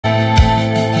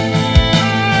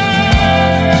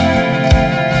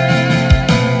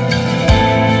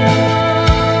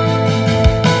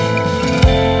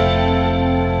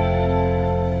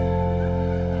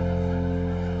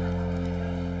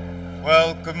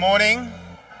morning.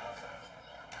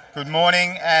 Good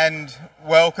morning and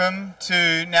welcome to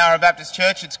Nowra Baptist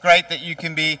Church. It's great that you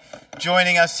can be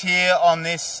joining us here on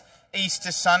this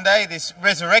Easter Sunday, this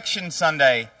Resurrection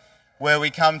Sunday, where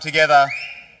we come together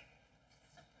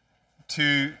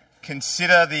to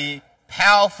consider the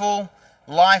powerful,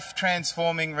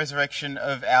 life-transforming resurrection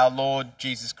of our Lord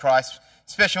Jesus Christ.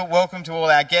 Special welcome to all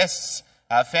our guests,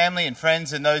 our family and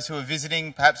friends, and those who are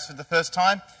visiting perhaps for the first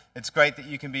time. It's great that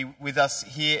you can be with us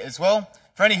here as well.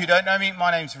 For any who don't know me,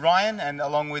 my name's Ryan, and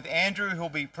along with Andrew, who'll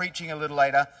be preaching a little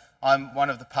later, I'm one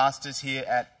of the pastors here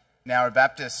at Nowra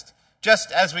Baptist. Just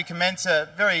as we commence, a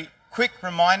very quick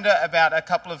reminder about a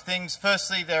couple of things.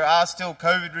 Firstly, there are still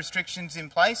COVID restrictions in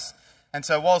place, and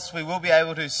so whilst we will be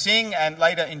able to sing and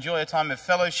later enjoy a time of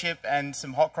fellowship and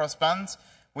some hot cross buns,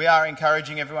 we are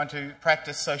encouraging everyone to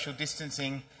practice social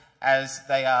distancing as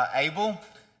they are able,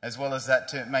 as well as that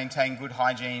to maintain good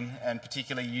hygiene and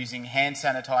particularly using hand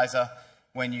sanitizer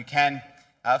when you can.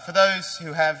 For those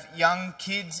who have young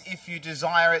kids, if you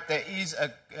desire it, there is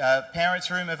a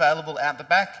parents' room available out the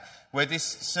back where this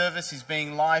service is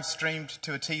being live streamed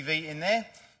to a TV in there.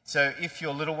 So if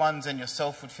your little ones and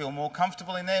yourself would feel more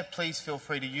comfortable in there, please feel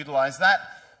free to utilise that.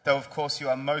 Though, of course, you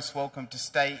are most welcome to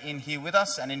stay in here with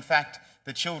us. And in fact,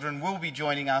 the children will be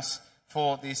joining us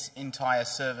for this entire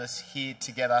service here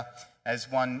together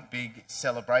as one big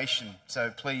celebration.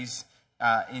 So please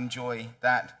enjoy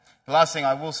that. The last thing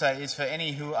I will say is for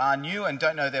any who are new and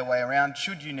don't know their way around,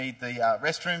 should you need the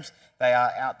restrooms, they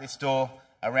are out this door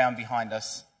around behind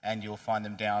us and you'll find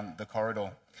them down the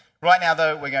corridor. Right now,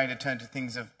 though, we're going to turn to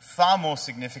things of far more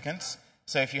significance.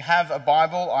 So if you have a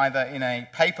Bible, either in a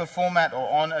paper format or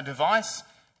on a device,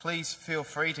 please feel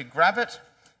free to grab it,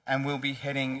 and we'll be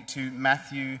heading to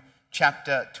Matthew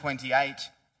chapter 28,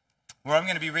 where I'm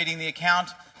going to be reading the account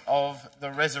of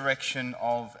the resurrection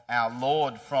of our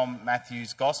Lord from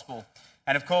Matthew's Gospel.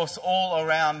 And of course, all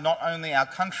around not only our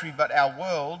country but our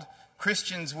world,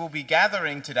 Christians will be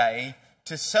gathering today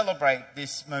to celebrate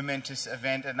this momentous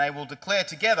event, and they will declare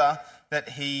together that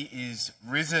he is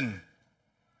risen.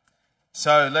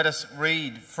 So let us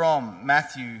read from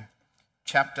Matthew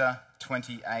chapter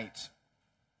 28.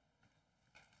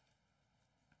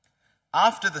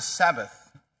 After the Sabbath,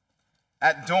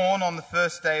 at dawn on the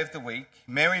first day of the week,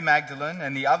 Mary Magdalene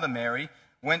and the other Mary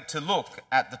went to look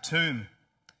at the tomb.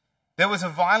 There was a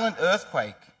violent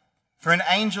earthquake, for an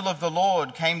angel of the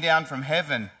Lord came down from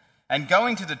heaven and,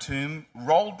 going to the tomb,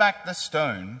 rolled back the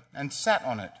stone and sat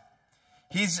on it.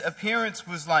 His appearance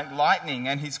was like lightning,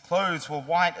 and his clothes were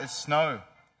white as snow.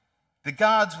 The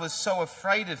guards were so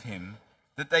afraid of him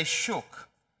that they shook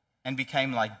and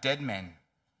became like dead men.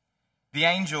 The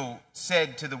angel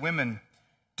said to the women,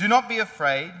 "Do not be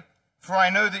afraid, for I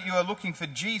know that you are looking for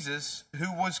Jesus who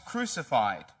was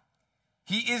crucified.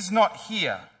 He is not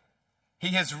here. He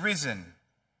has risen,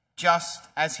 just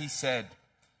as he said.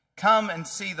 Come and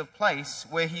see the place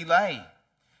where he lay.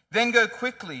 Then go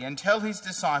quickly and tell his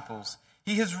disciples,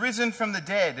 he has risen from the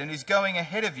dead and is going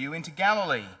ahead of you into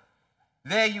Galilee.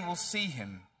 There you will see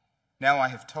him. Now I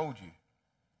have told you."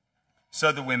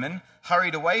 So the women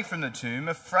hurried away from the tomb,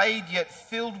 afraid yet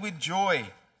filled with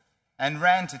joy, and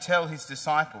ran to tell his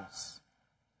disciples.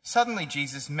 Suddenly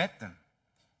Jesus met them.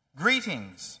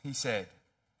 "Greetings," he said.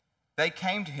 They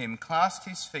came to him, clasped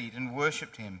his feet, and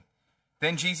worshipped him.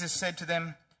 Then Jesus said to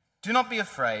them, "Do not be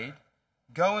afraid.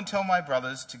 Go and tell my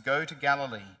brothers to go to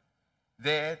Galilee.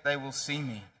 There they will see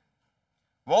me."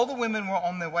 While the women were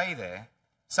on their way there,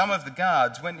 some of the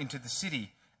guards went into the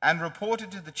city and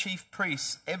reported to the chief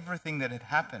priests everything that had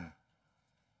happened.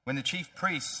 When the chief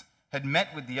priests had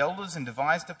met with the elders and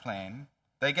devised a plan,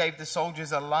 they gave the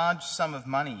soldiers a large sum of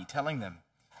money, telling them,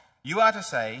 "You are to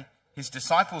say, his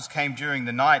disciples came during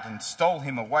the night and stole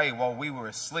him away while we were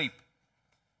asleep.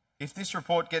 If this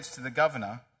report gets to the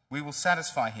governor, we will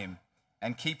satisfy him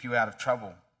and keep you out of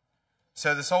trouble."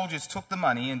 So the soldiers took the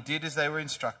money and did as they were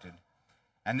instructed.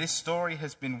 And this story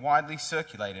has been widely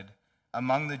circulated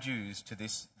among the Jews to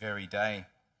this very day.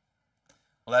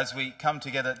 Well, as we come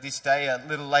together this day, a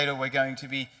little later, we're going to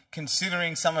be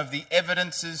considering some of the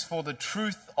evidences for the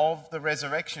truth of the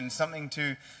resurrection, something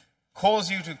to cause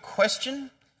you to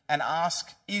question and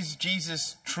ask, is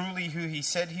Jesus truly who he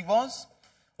said he was?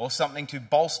 Or something to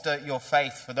bolster your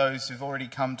faith for those who've already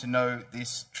come to know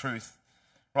this truth.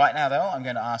 Right now, though, I'm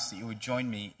going to ask that you would join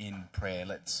me in prayer.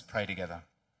 Let's pray together.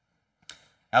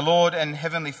 Our Lord and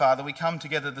Heavenly Father, we come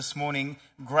together this morning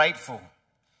grateful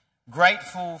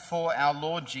for our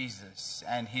Lord Jesus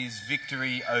and his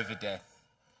victory over death.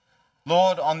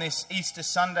 Lord, on this Easter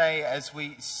Sunday, as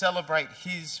we celebrate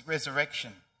his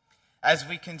resurrection, as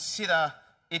we consider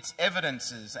its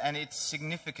evidences and its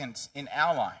significance in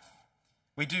our life.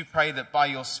 We do pray that by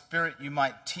your Spirit you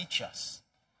might teach us,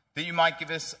 that you might give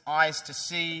us eyes to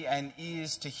see and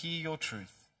ears to hear your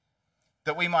truth,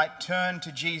 that we might turn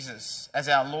to Jesus as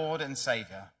our Lord and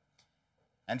Saviour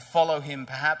and follow him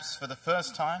perhaps for the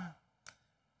first time,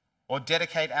 or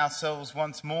dedicate ourselves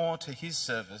once more to his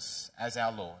service as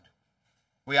our Lord.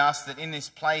 We ask that in this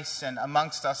place and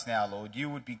amongst us now, Lord, you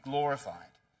would be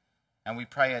glorified, and we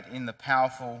pray it in the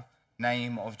powerful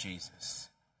name of Jesus.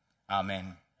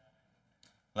 Amen.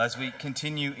 Well, as we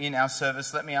continue in our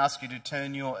service, let me ask you to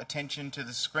turn your attention to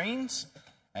the screens,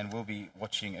 and we'll be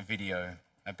watching a video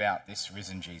about this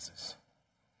risen Jesus.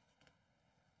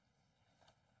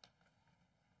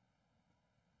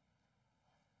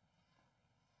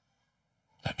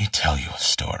 Let me tell you a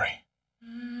story.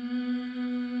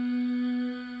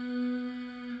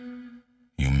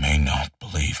 You may not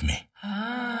believe me.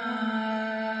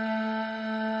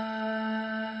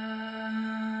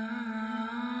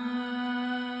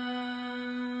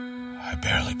 I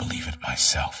barely believe it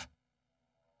myself.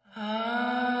 But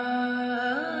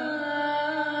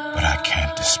I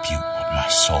can't dispute what my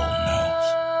soul knows.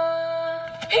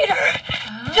 Peter!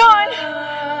 John!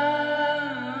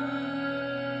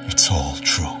 It's all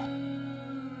true.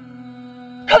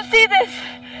 Come see this!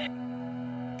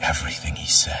 Everything he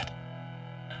said.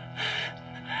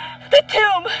 The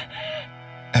tomb!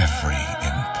 Every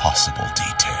impossible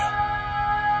detail.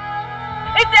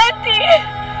 It's empty!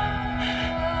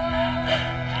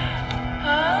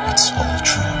 It's all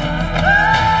true.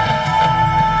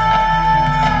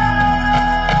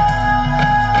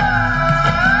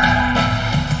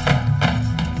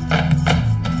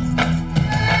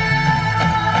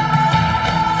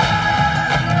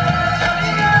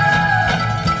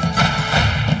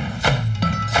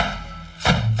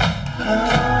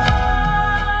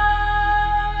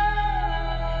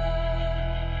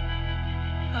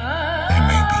 There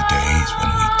may be days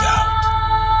when we doubt.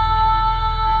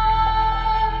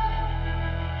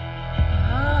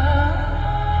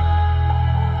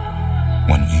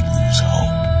 When we lose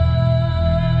hope.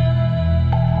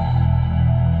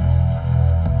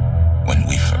 When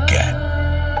we forget.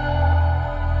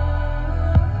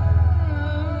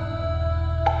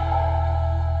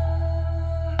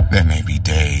 There may be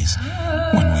days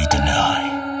when we deny.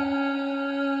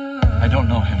 I don't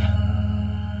know him.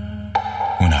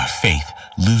 When our faith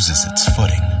loses its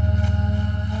footing.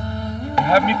 You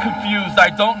have me confused. I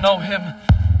don't know him.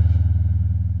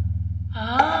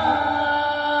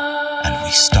 And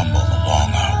we stumble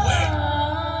along our way.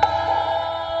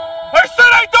 I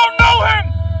said I don't know him!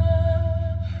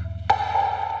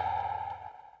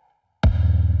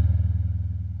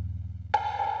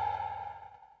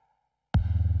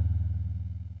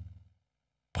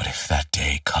 But if that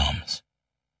day comes,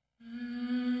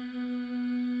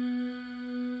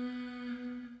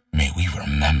 may we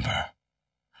remember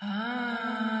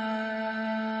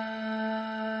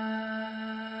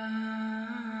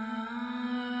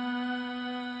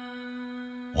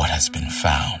what has been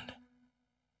found.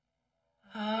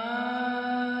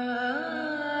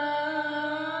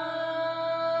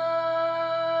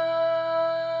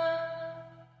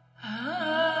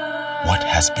 What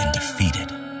has been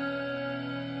defeated.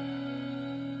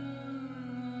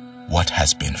 What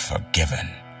has been forgiven.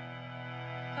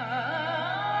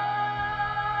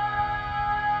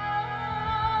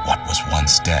 What was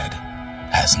once dead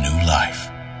has new life.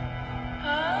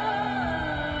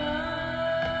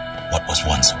 What was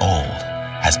once old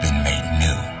has been made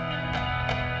new.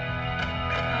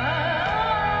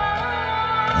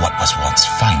 What was once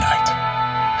finite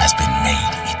has been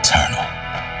made eternal.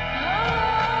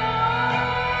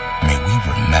 May we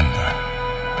remember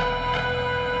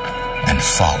and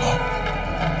follow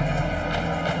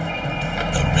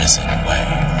the risen way.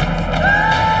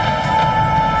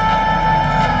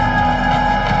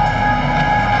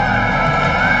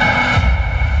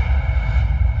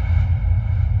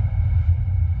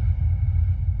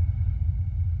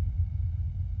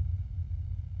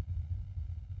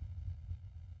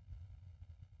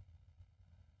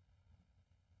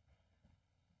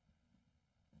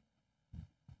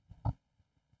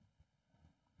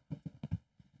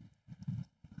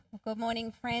 Good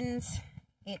morning, friends.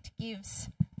 It gives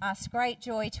us great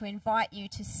joy to invite you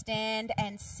to stand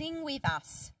and sing with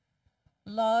us.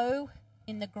 Lo,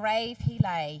 in the grave he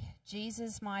lay,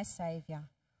 Jesus my Saviour.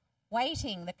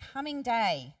 Waiting the coming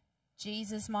day,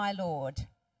 Jesus my Lord.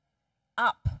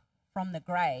 Up from the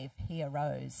grave he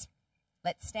arose.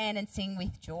 Let's stand and sing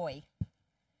with joy.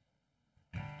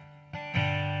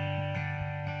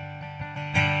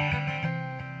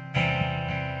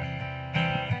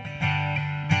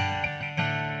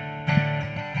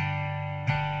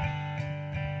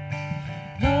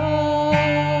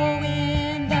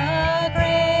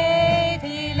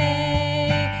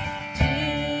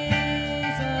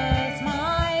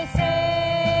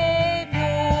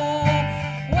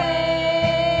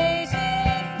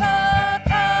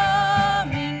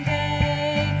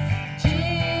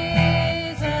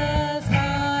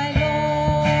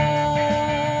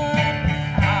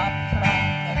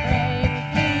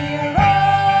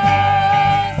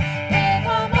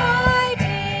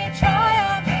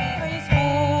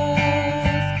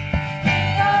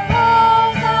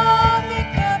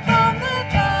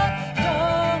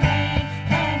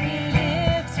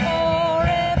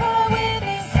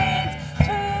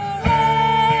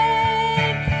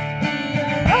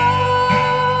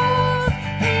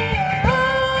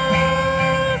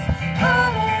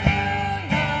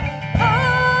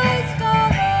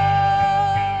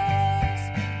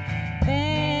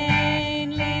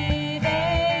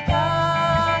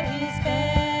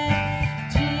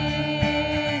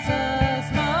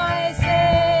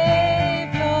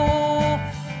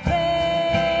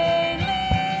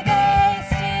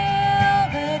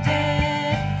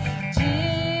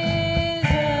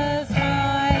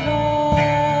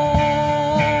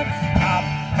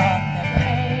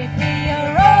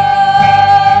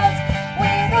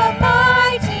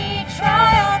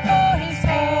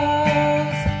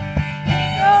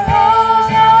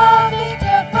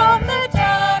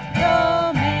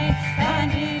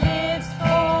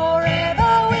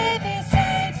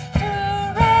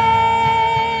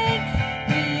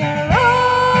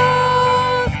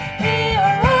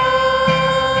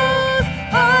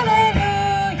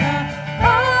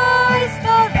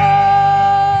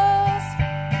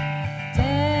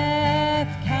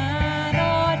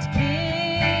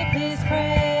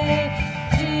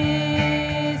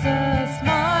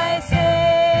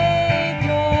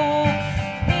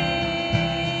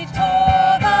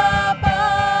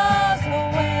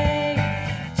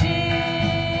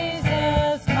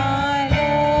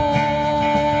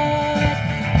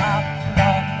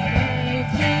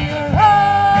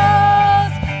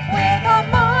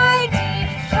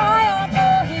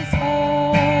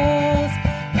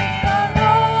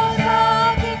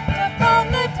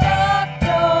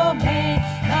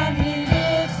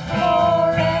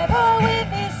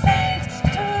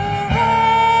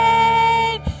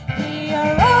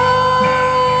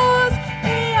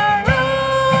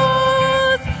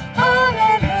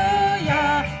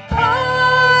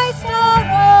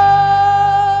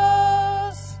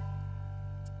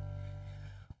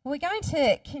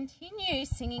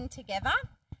 singing together,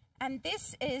 and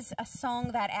this is a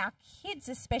song that our kids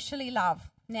especially love.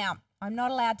 Now, I'm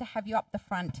not allowed to have you up the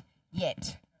front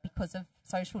yet because of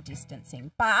social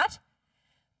distancing, but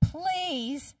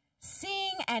please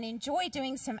sing and enjoy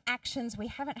doing some actions. We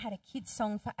haven't had a kids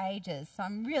song for ages, so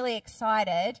I'm really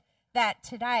excited that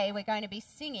today we're going to be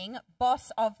singing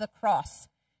Boss of the Cross.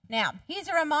 Now, here's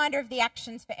a reminder of the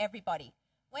actions for everybody.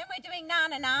 When we're doing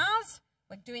na-na-nas,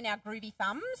 we're doing our groovy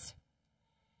thumbs.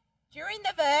 During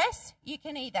the verse, you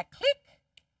can either click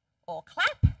or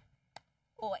clap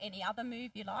or any other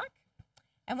move you like.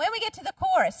 And when we get to the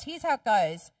chorus, here's how it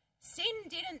goes. Sin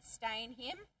didn't stain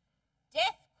him.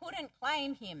 Death couldn't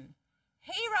claim him.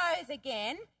 He rose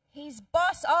again. He's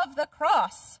boss of the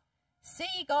cross.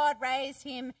 See God raise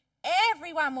him.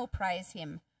 Everyone will praise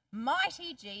him.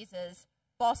 Mighty Jesus,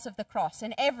 boss of the cross.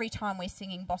 And every time we're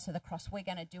singing boss of the cross, we're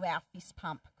going to do our fist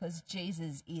pump because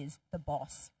Jesus is the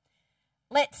boss.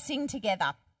 Let's sing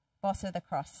together, boss of the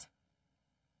cross.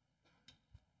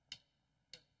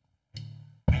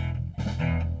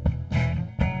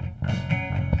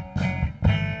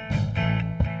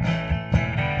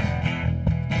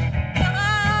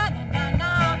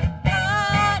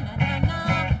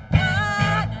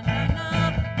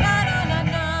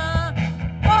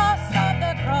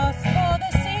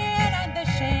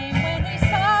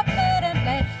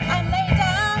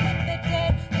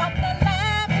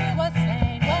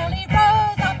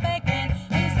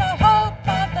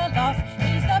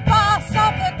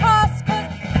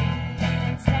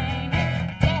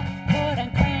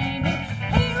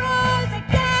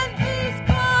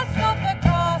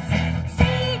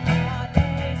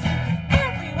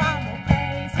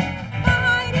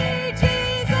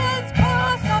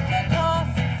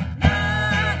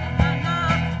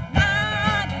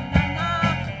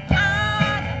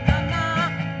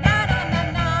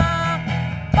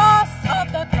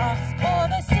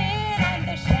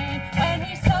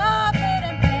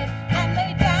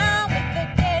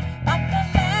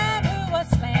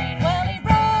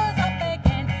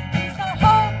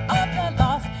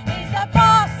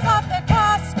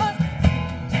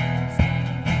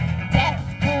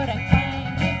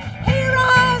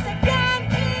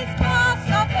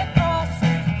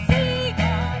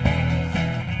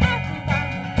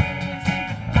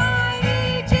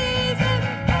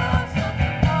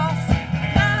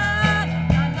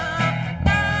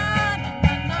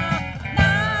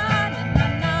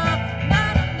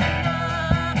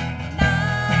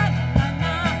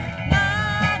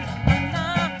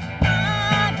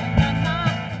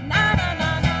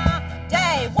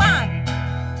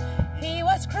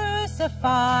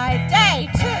 Day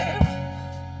 2,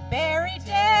 buried,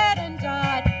 dead and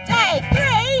died. Day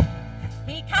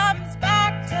 3, he comes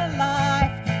back to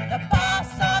life. The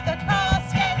boss of the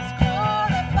cross gets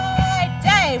glorified.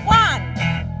 Day 1,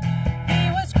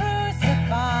 he was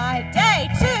crucified. Day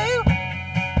 2,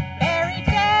 buried,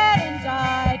 dead and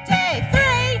died. Day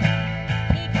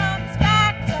 3, he comes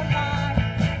back to life.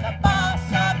 The boss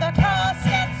of the cross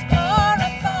gets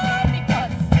glorified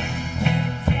because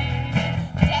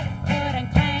death couldn't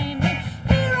claim him.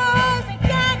 He rose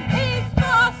again. He's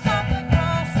boss of the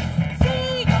cross.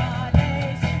 See God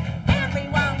raise him.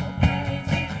 Everyone will praise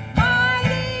him.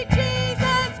 Mighty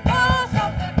Jesus, boss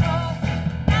of the cross.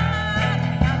 Na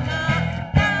na na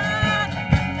na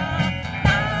na na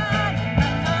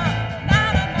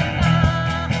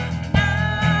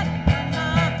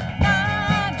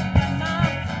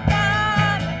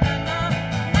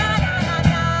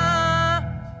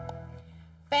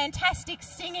Fantastic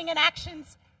singing and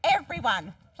actions,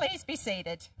 everyone. Please be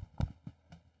seated.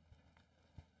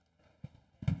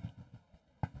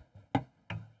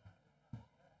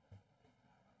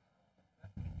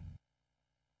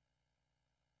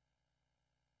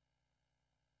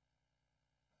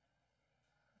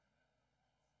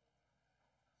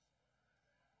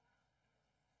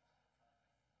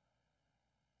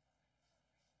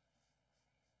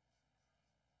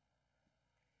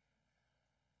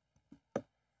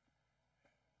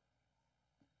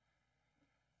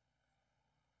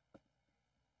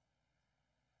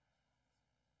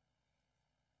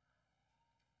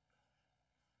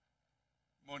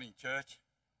 Morning, church.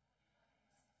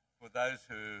 For those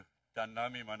who don't know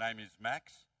me, my name is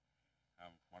Max.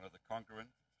 I'm one of the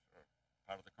congregants, or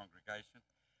part of the congregation,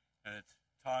 and it's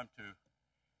time to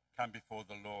come before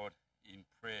the Lord in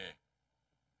prayer.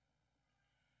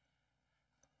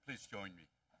 Please join me.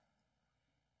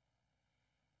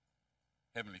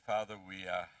 Heavenly Father, we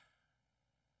are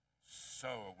so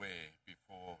aware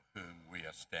before whom we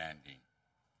are standing.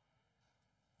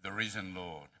 The risen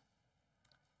Lord.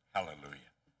 Hallelujah.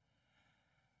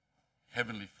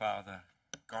 Heavenly Father,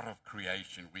 God of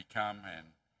creation, we come and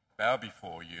bow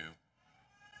before you,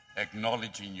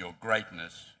 acknowledging your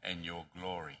greatness and your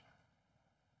glory.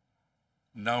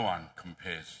 No one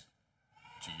compares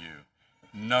to you.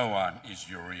 No one is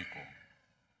your equal.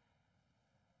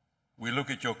 We look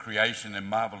at your creation and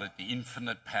marvel at the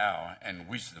infinite power and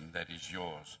wisdom that is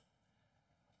yours.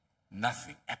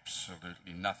 Nothing,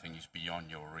 absolutely nothing, is beyond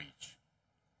your reach.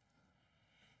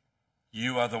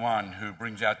 You are the one who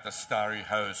brings out the starry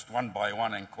host one by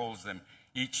one and calls them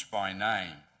each by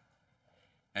name.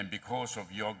 And because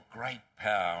of your great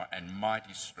power and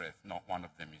mighty strength, not one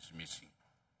of them is missing.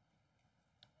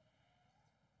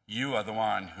 You are the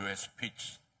one who has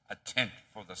pitched a tent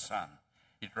for the sun.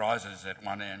 It rises at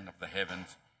one end of the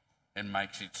heavens and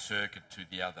makes its circuit to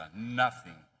the other.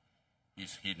 Nothing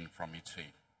is hidden from its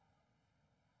heat.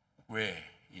 Where,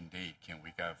 indeed, can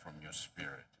we go from your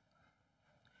spirit?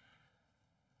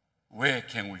 Where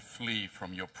can we flee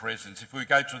from your presence? If we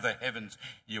go to the heavens,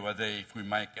 you are there. If we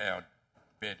make our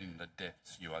bed in the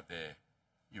depths, you are there.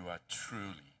 You are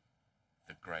truly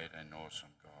the great and awesome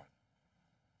God.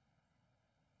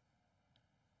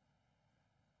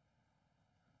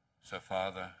 So,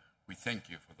 Father, we thank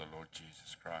you for the Lord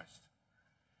Jesus Christ.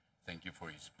 Thank you for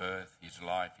his birth, his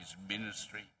life, his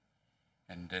ministry,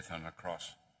 and death on the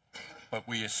cross. But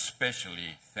we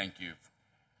especially thank you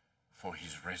for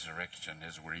his resurrection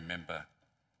as we remember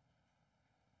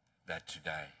that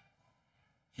today.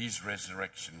 His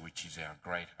resurrection, which is our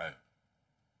great hope.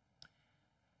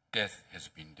 Death has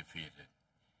been defeated,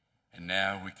 and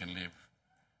now we can live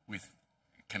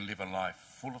a life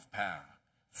full of power,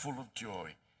 full of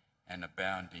joy, and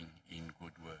abounding in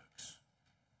good works.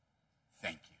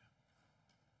 Thank you.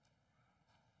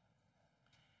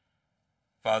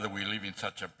 Father, we live in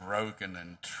such a broken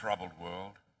and troubled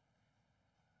world.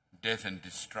 Death and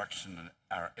destruction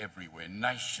are everywhere.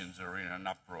 Nations are in an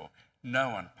uproar. No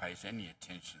one pays any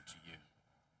attention to you.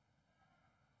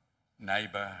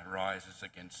 Neighbour rises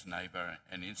against neighbour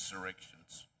and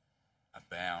insurrections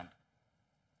abound.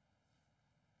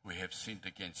 We have sinned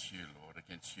against you, Lord.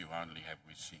 Against you only have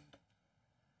we sinned.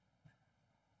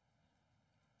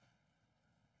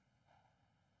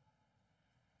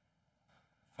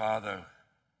 Father,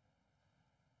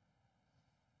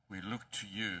 we look to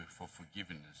you for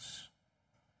forgiveness,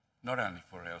 not only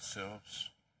for ourselves,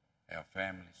 our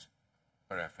families,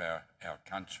 but for our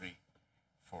country,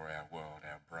 for our world,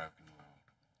 our broken world.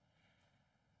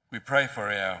 We pray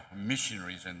for our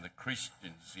missionaries and the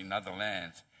Christians in other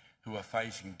lands who are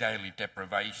facing daily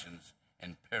deprivations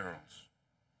and perils.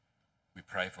 We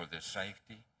pray for their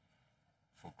safety,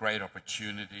 for great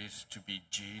opportunities to be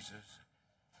Jesus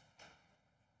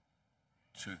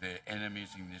to their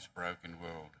enemies in this broken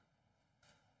world.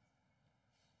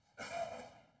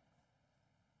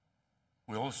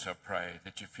 We also pray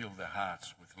that you fill their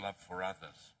hearts with love for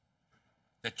others,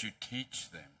 that you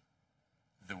teach them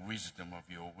the wisdom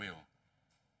of your will,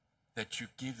 that you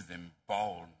give them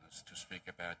boldness to speak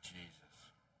about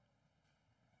Jesus.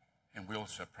 And we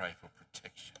also pray for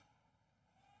protection,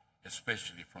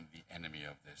 especially from the enemy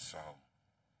of their soul.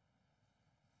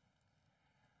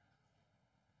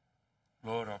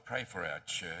 Lord, I pray for our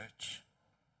church,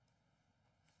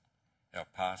 our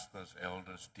pastors,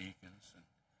 elders, deacons, and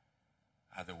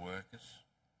other workers.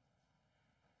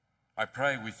 I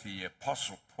pray with the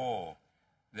Apostle Paul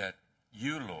that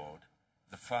you, Lord,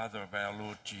 the Father of our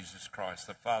Lord Jesus Christ,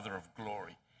 the Father of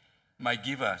glory, may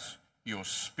give us your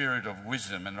spirit of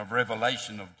wisdom and of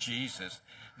revelation of Jesus,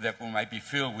 that we may be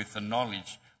filled with the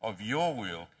knowledge of your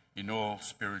will in all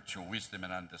spiritual wisdom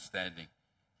and understanding,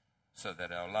 so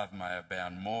that our love may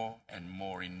abound more and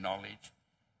more in knowledge,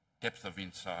 depth of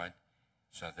insight,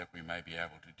 so that we may be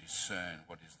able to discern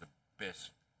what is the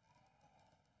best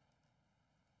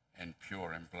and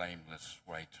pure and blameless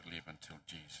way to live until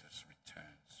Jesus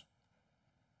returns.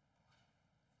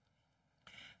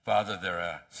 Father, there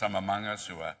are some among us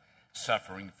who are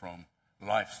suffering from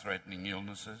life-threatening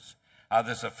illnesses.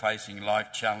 Others are facing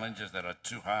life challenges that are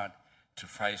too hard to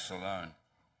face alone.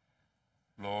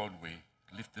 Lord, we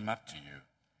lift them up to you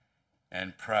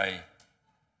and pray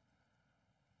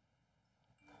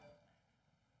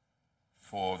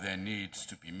for their needs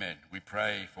to be met. We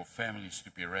pray for families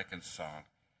to be reconciled.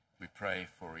 We pray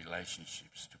for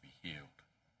relationships to be healed.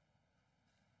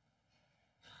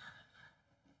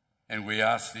 And we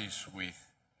ask this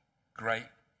with great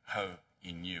hope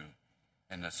in you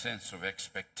and a sense of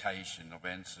expectation of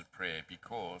answered prayer,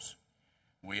 because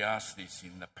we ask this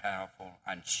in the powerful,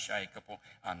 unshakable,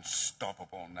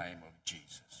 unstoppable name of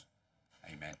Jesus.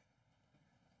 Amen.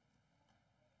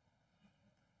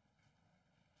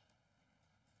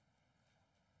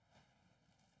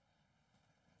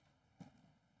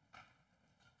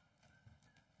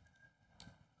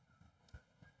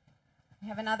 We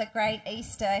have another great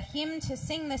Easter hymn to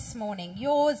sing this morning.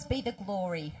 Yours be the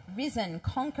glory, risen,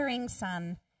 conquering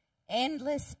Son.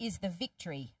 Endless is the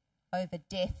victory, over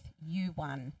death you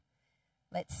won.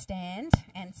 Let's stand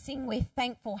and sing with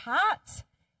thankful hearts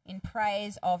in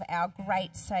praise of our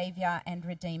great Saviour and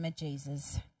Redeemer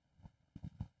Jesus.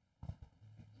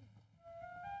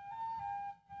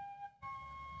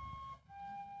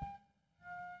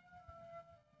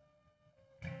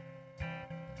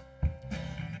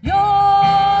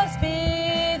 Yours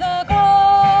be the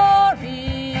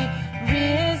glory,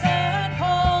 risen,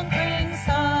 conquering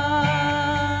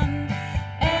Son.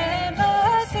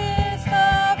 Endless is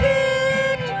the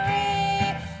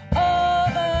victory,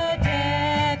 over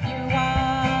death you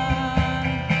won.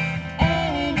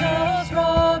 Angels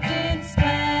robed in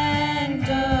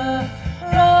splendour,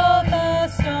 rolled the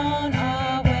stone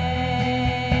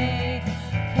away,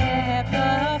 kept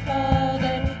the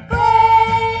folded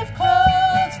grave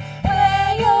clothes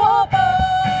where your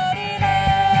body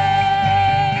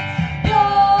lay.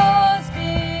 Yours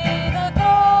be the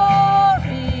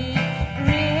glory,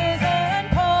 risen,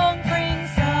 conquering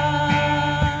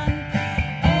Son.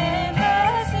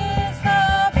 Endless is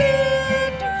the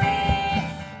victory,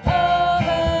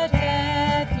 over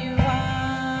death you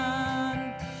won.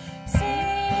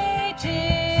 See,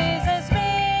 Jesus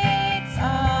meets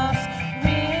us,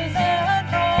 risen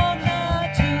from the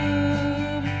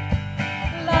tomb.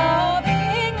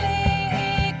 Lovingly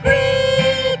he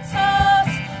greets us,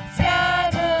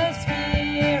 scatters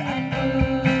fear and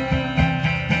gloom.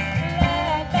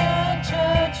 Let the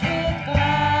church with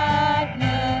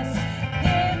gladness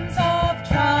hymns of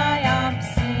triumph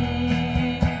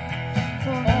sing.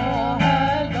 For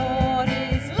her Lord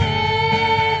is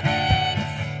living,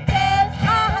 death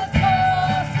has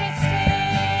lost its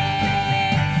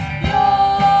sting.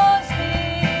 Yours be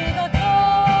the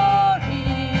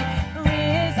glory,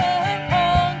 risen,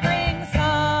 conquering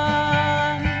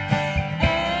Son.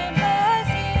 Endless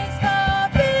is the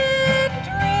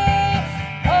victory,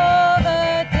 over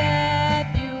death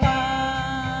you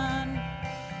won.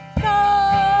 No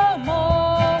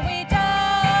more we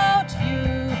doubt you,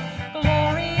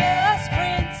 glorious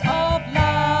Prince of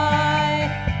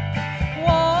life.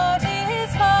 What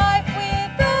is life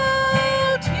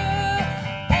without you?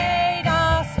 Aid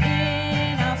us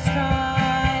in our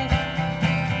strife.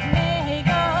 Make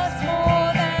us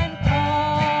more than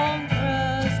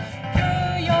conquerors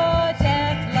through your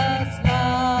deathless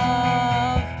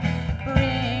love.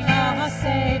 Bring us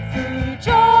safe through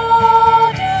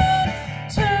Jordan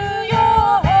to your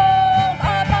home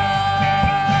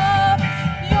above.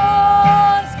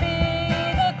 Yours be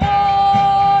the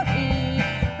glory,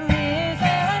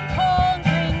 risen,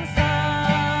 conquering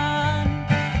Son.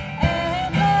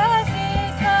 Endless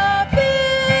is the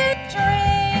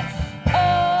victory,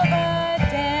 over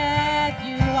death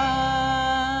you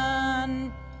won.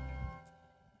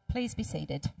 Please be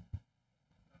seated.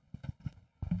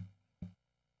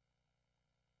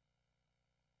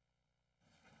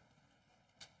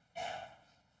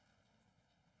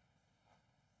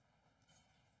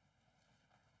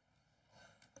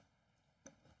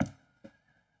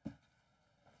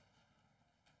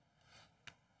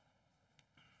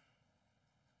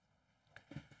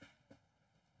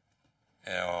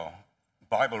 Our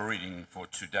Bible reading for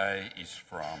today is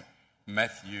from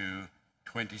Matthew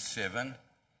 27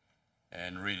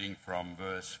 and reading from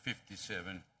verse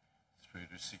 57 through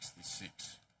to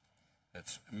 66.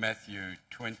 That's Matthew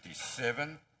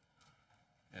 27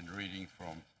 and reading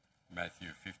from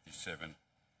Matthew 57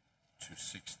 to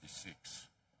 66.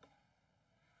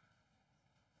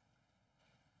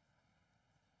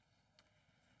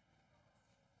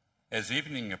 As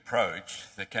evening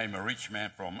approached, there came a rich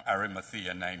man from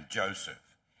Arimathea named Joseph,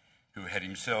 who had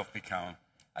himself become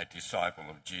a disciple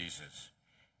of Jesus.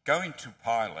 Going to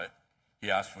Pilate,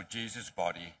 he asked for Jesus'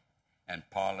 body, and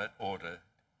Pilate ordered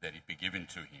that it be given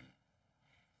to him.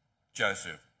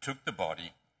 Joseph took the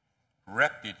body,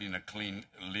 wrapped it in a clean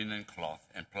linen cloth,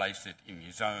 and placed it in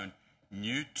his own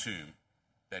new tomb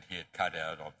that he had cut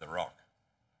out of the rock.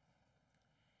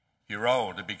 He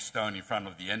rolled a big stone in front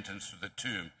of the entrance to the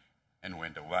tomb and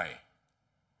went away.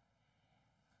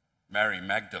 Mary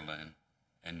Magdalene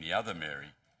and the other Mary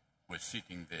were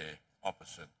sitting there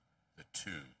opposite the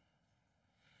tomb.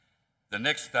 The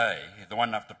next day, the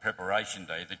one after preparation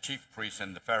day, the chief priests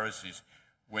and the Pharisees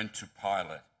went to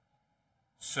Pilate.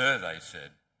 "Sir," they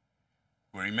said,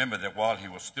 "we remember that while he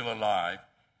was still alive,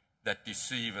 that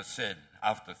deceiver said,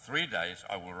 'After 3 days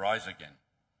I will rise again.'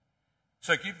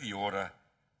 So give the order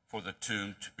for the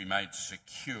tomb to be made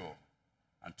secure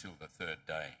until the 3rd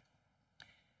day.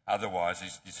 Otherwise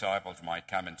his disciples might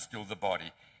come and steal the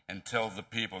body and tell the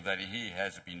people that he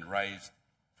has been raised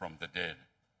from the dead.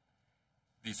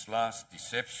 This last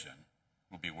deception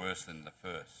will be worse than the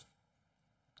first.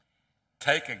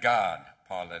 Take a guard,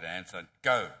 Pilate answered.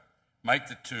 Go, make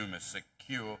the tomb as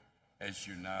secure as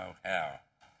you know how.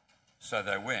 So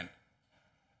they went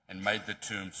and made the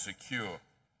tomb secure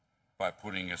by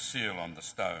putting a seal on the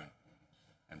stone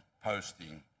and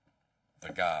posting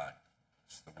the guard.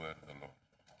 It's the word of the Lord.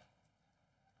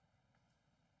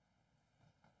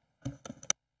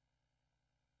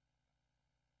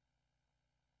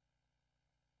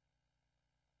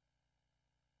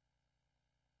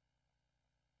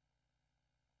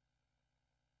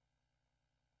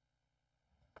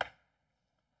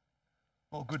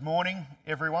 Well, good morning,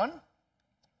 everyone.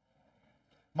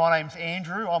 My name's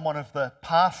Andrew. I'm one of the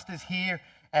pastors here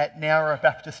at Nowra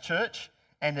Baptist Church,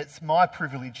 and it's my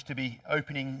privilege to be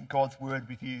opening God's Word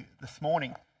with you this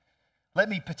morning. Let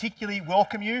me particularly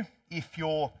welcome you if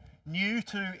you're new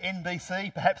to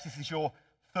NBC. Perhaps this is your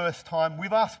first time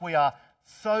with us. We are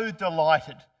so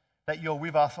delighted that you're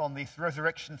with us on this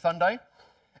Resurrection Sunday.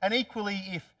 And equally,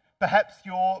 if perhaps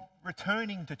you're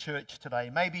returning to church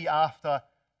today, maybe after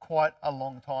quite a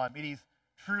long time. It is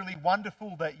truly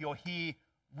wonderful that you're here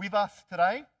with us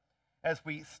today as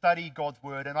we study God's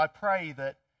Word, and I pray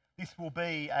that this will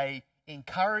be an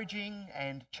encouraging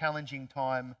and challenging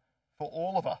time for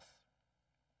all of us.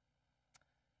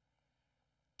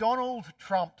 Donald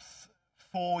Trump's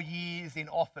 4 years in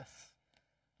office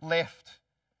left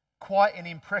quite an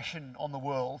impression on the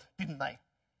world, didn't they?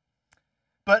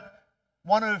 But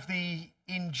one of the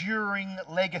enduring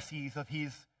legacies of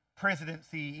his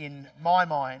presidency, in my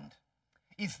mind,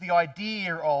 is the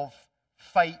idea of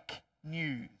fake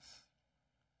news.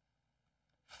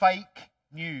 Fake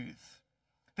news.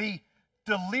 The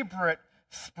deliberate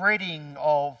spreading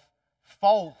of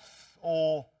false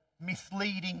or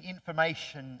misleading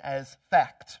information as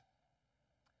fact,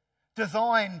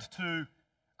 designed to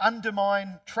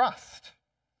undermine trust,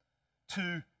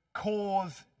 to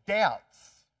cause doubts,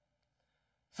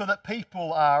 so that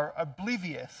people are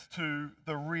oblivious to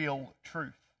the real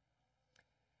truth.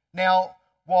 Now,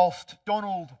 whilst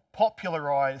Donald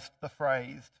popularised the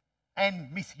phrase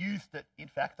and misused it, in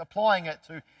fact, applying it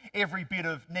to every bit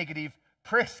of negative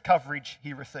press coverage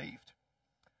he received,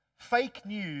 fake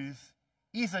news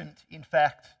isn't, in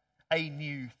fact, a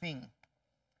new thing.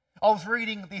 I was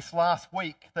reading this last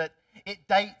week that it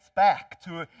dates back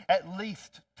to at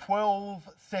least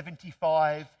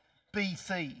 1275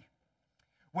 BC,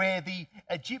 where the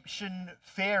Egyptian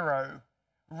pharaoh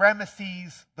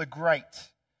Ramesses the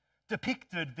Great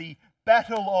depicted the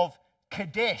Battle of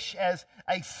Kadesh as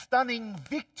a stunning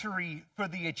victory for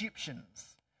the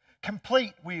Egyptians,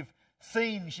 complete with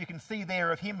scenes you can see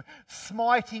there of him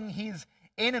smiting his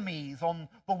enemies on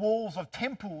the walls of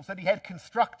temples that he had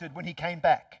constructed when he came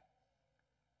back,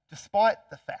 despite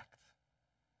the fact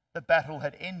the battle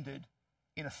had ended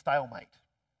in a stalemate.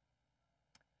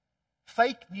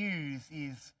 Fake news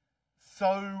is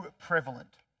so prevalent,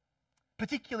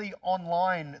 particularly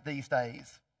online these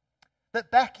days,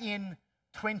 that back in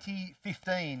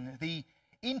 2015, the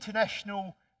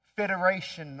International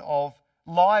Federation of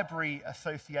Library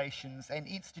Associations and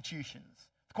Institutions,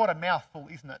 it's quite a mouthful,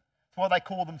 isn't it? It's why they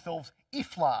call themselves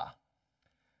IFLA,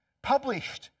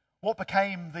 published what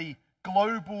became the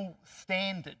global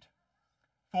standard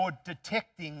for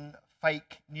detecting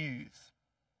fake news.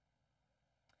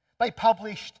 They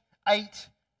published 8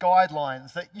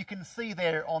 guidelines that you can see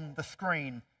there on the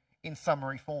screen in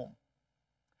summary form.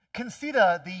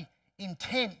 Consider the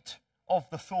intent of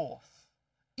the source.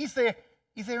 Is there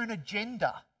an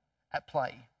agenda at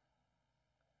play?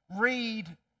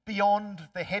 Read beyond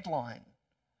the headline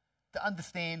to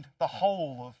understand the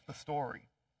whole of the story.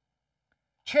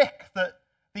 Check that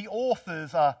the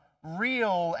authors are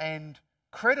real and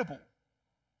credible.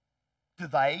 Do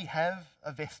they have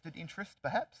a vested interest,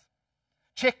 perhaps?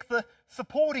 Check the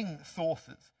supporting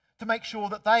sources to make sure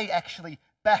that they actually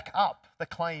back up the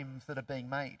claims that are being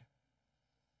made.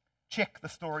 Check the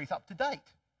story's up to date,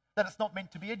 that it's not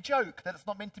meant to be a joke, that it's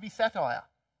not meant to be satire.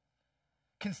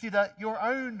 Consider your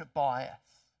own bias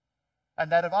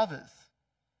and that of others.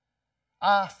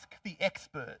 Ask the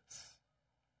experts.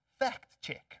 Fact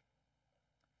check.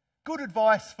 Good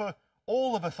advice for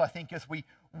all of us, I think, as we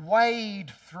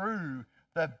wade through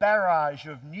the barrage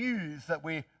of news that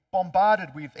we're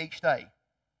bombarded with each day.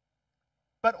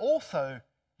 But also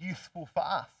useful for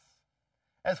us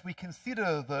as we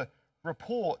consider the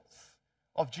reports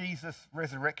of Jesus'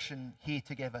 resurrection here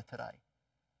together today.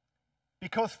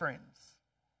 Because, friends,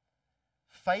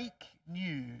 fake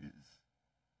news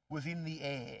was in the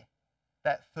air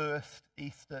that first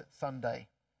Easter Sunday.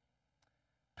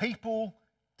 people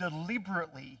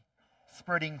deliberately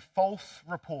spreading false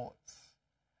reports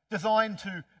designed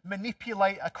to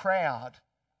manipulate a crowd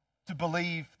to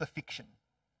believe the fiction.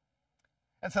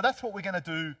 And so that's what we're going to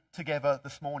do together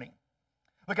this morning.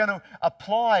 We're going to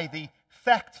apply the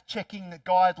fact-checking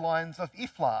guidelines of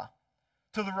IFLA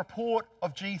to the report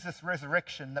of Jesus'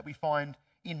 resurrection that we find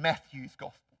in Matthew's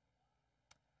Gospel.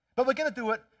 But we're going to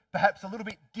do it perhaps a little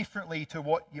bit differently to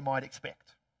what you might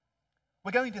expect.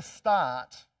 We're going to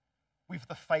start with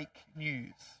the fake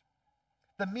news,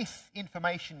 the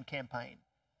misinformation campaign,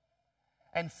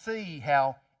 and see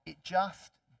how it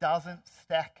just doesn't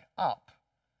stack up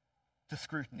to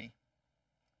scrutiny.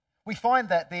 We find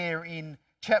that there in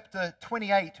chapter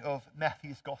 28 of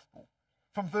Matthew's Gospel,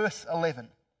 from verse 11.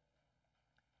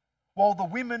 While the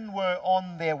women were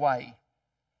on their way,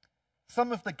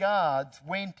 some of the guards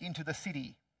went into the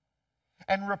city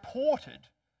and reported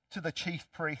to the chief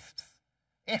priests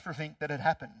everything that had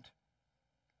happened.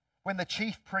 When the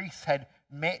chief priests had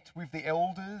met with the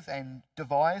elders and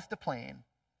devised a plan,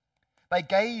 they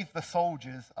gave the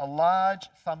soldiers a large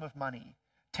sum of money,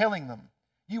 telling them,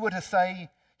 "You were to say,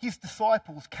 'His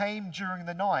disciples came during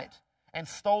the night and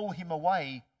stole him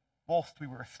away whilst we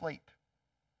were asleep.'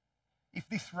 If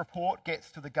this report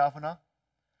gets to the governor,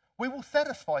 we will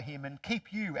satisfy him and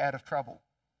keep you out of trouble."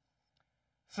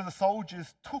 So the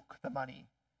soldiers took the money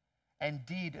and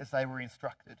did as they were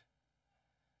instructed.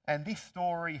 And this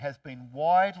story has been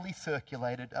widely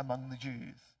circulated among the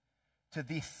Jews to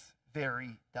this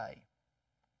very day.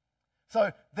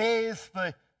 So there's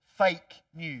the fake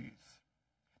news.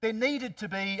 There needed to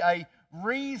be a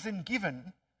reason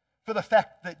given for the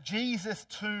fact that Jesus'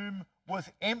 tomb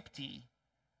was empty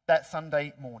that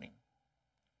Sunday morning.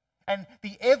 And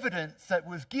the evidence that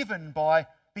was given by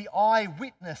the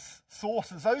eyewitness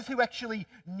sources, those who actually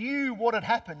knew what had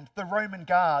happened, the Roman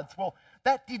guards, well,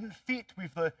 that didn't fit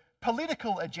with the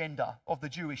political agenda of the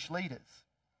Jewish leaders.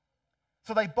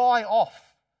 So they buy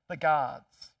off the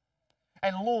guards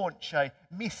and launch a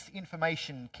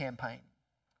misinformation campaign.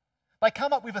 They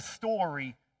come up with a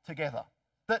story together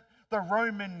that the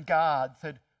Roman guards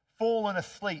had fallen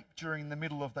asleep during the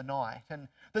middle of the night and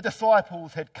the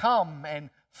disciples had come and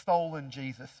stolen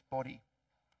Jesus' body.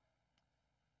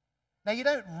 Now, you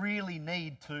don't really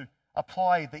need to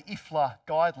apply the IFLA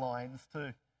guidelines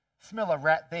to smell a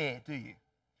rat there, do you?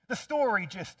 The story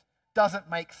just doesn't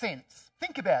make sense.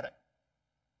 Think about it.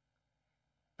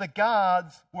 The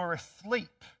guards were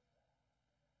asleep.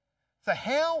 So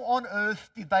how on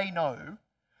earth did they know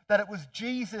that it was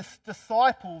Jesus'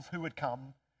 disciples who had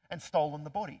come and stolen the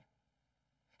body?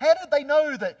 How did they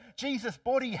know that Jesus'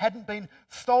 body hadn't been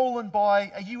stolen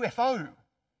by a UFO?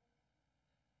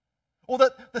 Or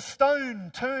that the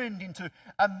stone turned into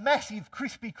a massive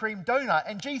Krispy Kreme donut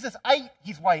and Jesus ate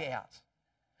his way out?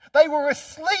 They were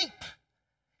asleep.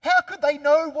 How could they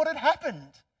know what had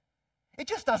happened? It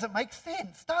just doesn't make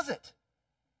sense, does it?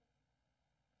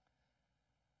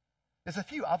 There's a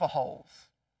few other holes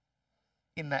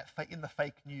in the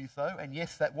fake news, though, and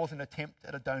yes, that was an attempt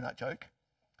at a donut joke.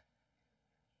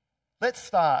 Let's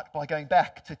start by going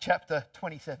back to chapter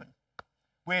 27,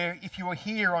 where if you were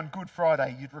here on Good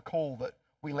Friday, you'd recall that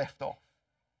we left off.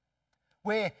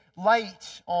 We're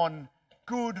late on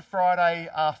Good Friday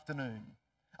afternoon,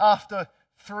 after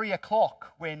 3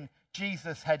 o'clock when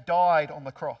Jesus had died on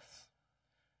the cross.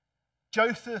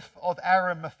 Joseph of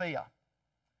Arimathea,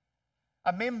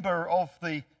 a member of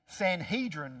the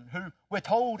Sanhedrin, who we're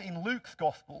told in Luke's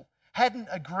Gospel hadn't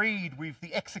agreed with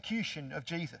the execution of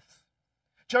Jesus.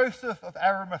 Joseph of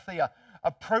Arimathea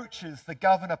approaches the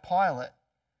governor Pilate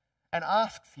and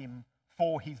asks him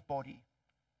for his body,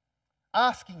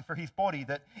 asking for his body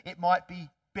that it might be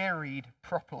buried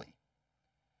properly.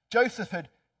 Joseph had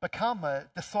become a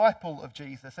disciple of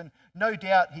Jesus, and no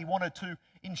doubt he wanted to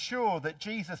ensure that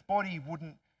Jesus' body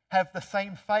wouldn't have the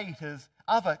same fate as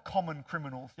other common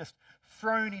criminals, just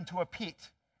thrown into a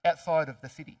pit outside of the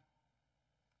city.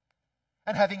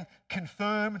 And having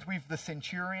confirmed with the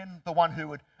centurion, the one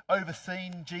who had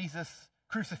overseen Jesus'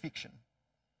 crucifixion,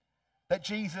 that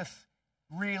Jesus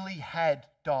really had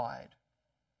died,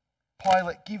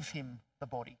 Pilate gives him the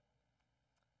body.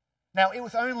 Now, it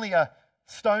was only a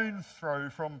stone's throw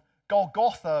from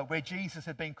Golgotha, where Jesus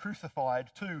had been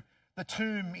crucified, to the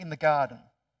tomb in the garden.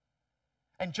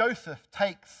 And Joseph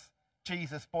takes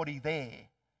Jesus' body there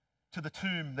to the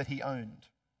tomb that he owned.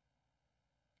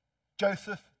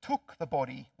 Joseph took the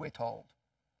body, we're told,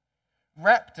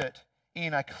 wrapped it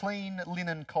in a clean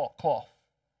linen cloth,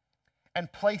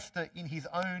 and placed it in his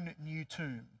own new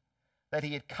tomb that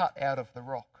he had cut out of the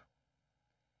rock.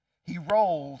 He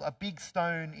rolled a big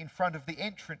stone in front of the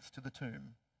entrance to the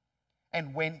tomb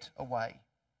and went away.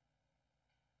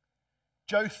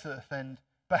 Joseph and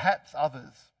perhaps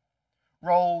others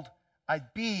rolled a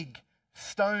big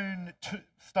tombstone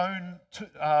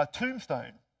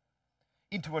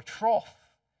into a trough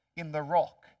in the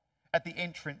rock at the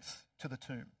entrance to the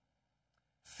tomb,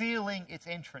 sealing its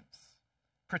entrance,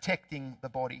 protecting the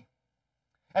body.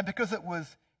 And because it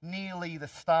was nearly the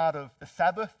start of the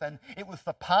Sabbath and it was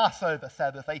the Passover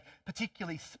Sabbath, a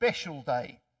particularly special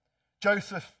day,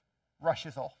 Joseph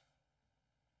rushes off.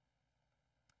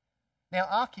 Now,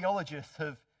 archaeologists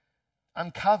have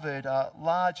uncovered a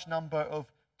large number of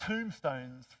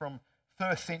tombstones from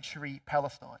first century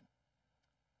Palestine.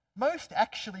 Most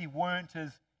actually weren't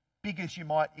as big as you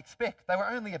might expect. They were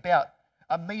only about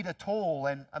 1 metre tall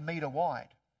and 1 metre wide.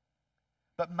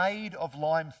 But made of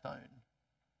limestone,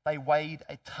 they weighed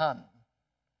a ton,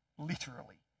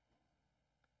 literally.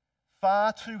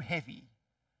 Far too heavy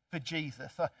for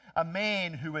Jesus, a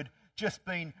man who had just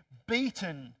been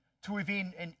beaten to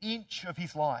within an inch of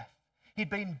his life. He'd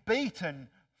been beaten,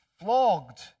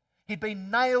 flogged, he'd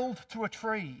been nailed to a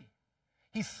tree.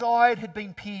 His side had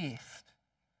been pierced.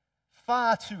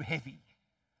 Far too heavy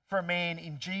for a man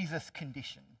in Jesus'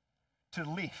 condition to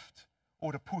lift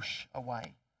or to push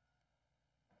away.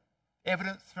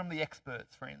 Evidence from the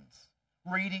experts, friends,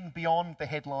 reading beyond the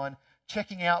headline,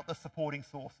 checking out the supporting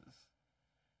sources,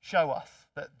 show us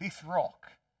that this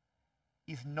rock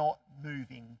is not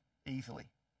moving easily.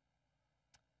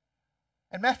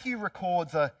 And Matthew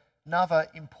records another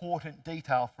important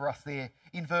detail for us there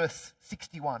in verse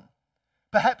 61,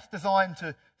 perhaps designed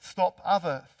to stop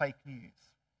other fake news.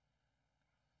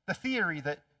 The theory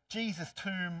that Jesus'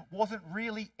 tomb wasn't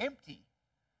really empty,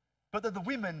 but that the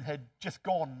women had just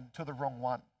gone to the wrong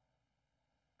one.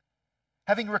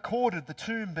 Having recorded the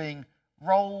stone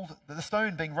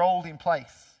being rolled in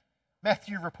place,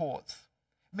 Matthew reports,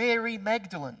 Mary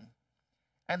Magdalene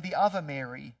and the other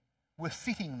Mary were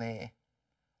sitting there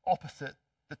opposite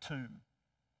the tomb.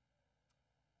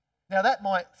 Now that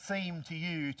might seem to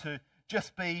you to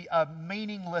just be a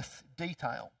meaningless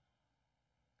detail.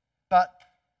 But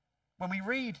when we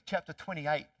read chapter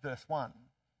 28, verse 1,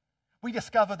 we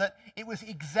discover that it was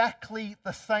exactly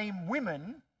the same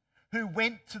women who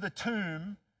went to the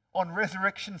tomb on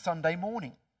Resurrection Sunday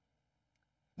morning.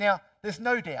 Now, there's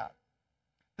no doubt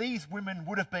these women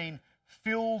would have been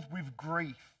filled with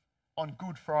grief on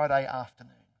Good Friday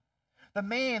afternoon. The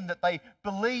man that they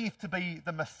believed to be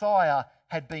the Messiah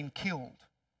had been killed.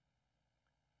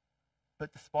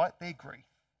 But despite their grief,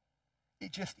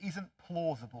 it just isn't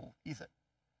plausible, is it,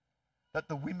 that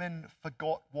the women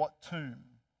forgot what tomb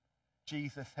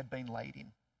Jesus had been laid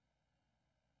in.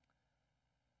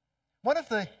 One of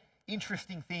the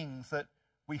interesting things that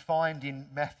we find in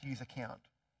Matthew's account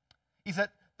is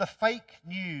that the fake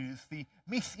news, the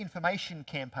misinformation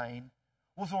campaign,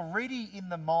 was already in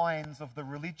the minds of the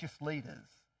religious leaders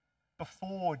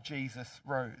before Jesus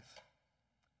rose.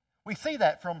 We see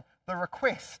that from the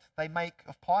request they make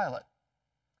of Pilate.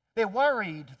 They're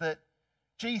worried that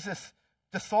Jesus'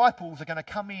 disciples are going to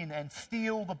come in and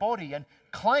steal the body and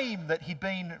claim that he'd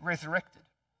been resurrected.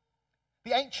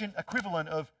 The ancient equivalent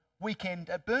of Weekend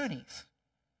at Bernie's,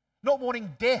 not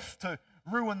wanting death to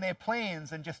ruin their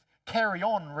plans and just carry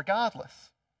on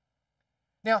regardless.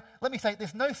 Now, let me say,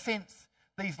 there's no sense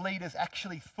these leaders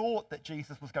actually thought that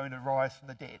Jesus was going to rise from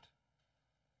the dead,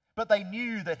 but they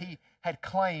knew that he had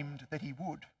claimed that he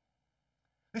would.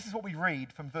 This is what we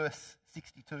read from verse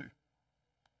 62.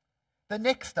 The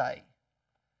next day,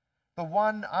 the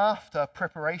one after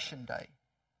preparation day,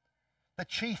 the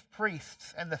chief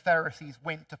priests and the Pharisees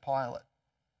went to Pilate.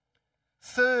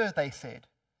 Sir, they said,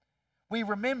 we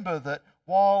remember that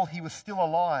while he was still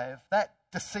alive, that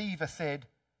deceiver said,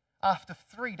 after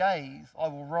 3 days I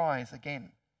will rise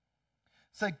again.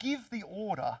 So give the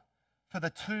order for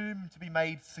the tomb to be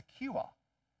made secure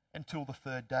until the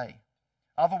 3rd day.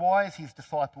 Otherwise his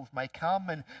disciples may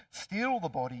come and steal the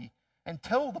body and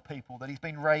tell the people that he's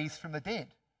been raised from the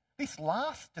dead. This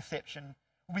last deception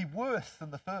will be worse than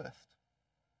the first.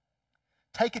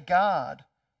 Take a guard,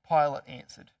 Pilate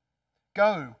answered.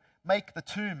 Go, make the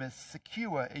tomb as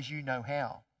secure as you know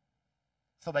how.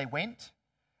 So they went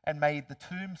and made the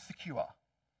tomb secure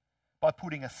by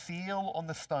putting a seal on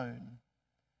the stone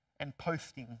and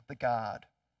posting the guard.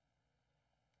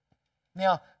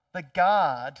 Now, the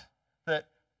guard that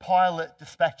Pilate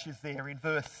dispatches there in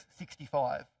verse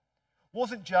 65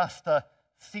 wasn't just a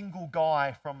single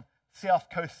guy from South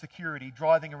Coast Security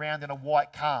driving around in a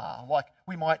white car like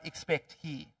we might expect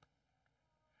here,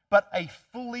 but a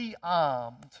fully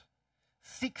armed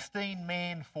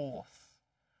 16-man force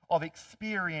of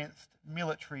experienced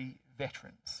military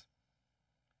veterans.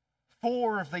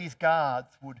 4 of these guards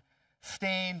would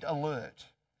stand alert,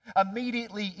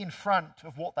 immediately in front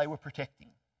of what they were protecting.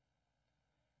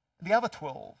 The other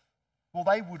 12, well,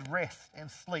 they would rest and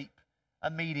sleep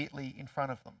immediately in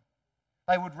front of them.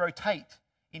 They would rotate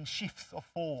in shifts of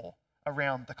 4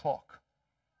 around the clock.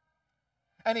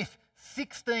 And if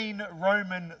 16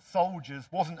 Roman soldiers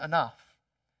wasn't enough,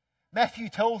 Matthew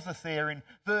tells us there in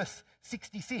verse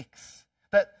 66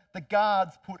 that the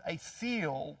guards put a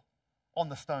seal on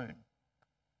the stone.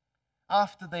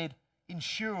 After they'd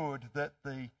ensured that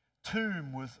the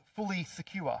tomb was fully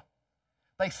secure,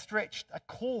 they stretched a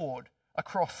cord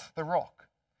across the rock,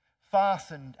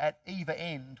 fastened at either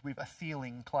end with a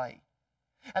sealing clay.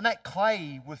 And that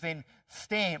clay was then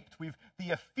stamped with the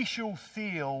official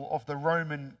seal of the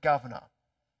Roman governor,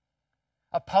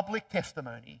 a public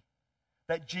testimony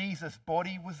that Jesus'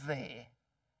 body was there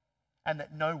and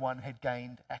that no one had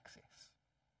gained access.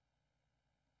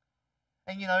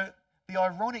 And you know, the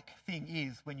ironic thing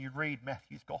is, when you read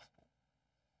Matthew's gospel,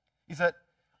 is that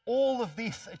all of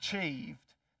this achieved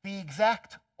the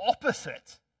exact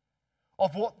opposite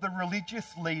of what the religious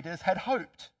leaders had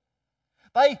hoped.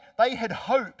 They had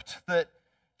hoped that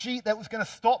that was going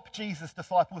to stop Jesus'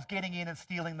 disciples getting in and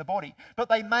stealing the body. But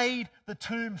they made the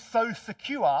tomb so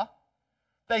secure,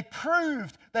 they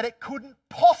proved that it couldn't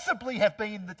possibly have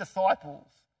been the disciples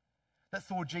that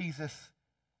saw Jesus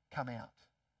come out.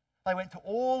 They went to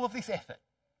all of this effort,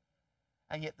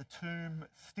 and yet the tomb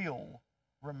still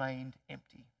remained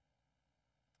empty.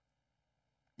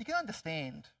 You can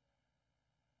understand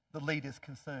the leaders'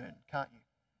 concern, can't you?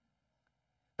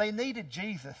 They needed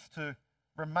Jesus to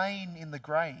remain in the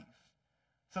grave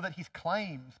so that his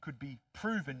claims could be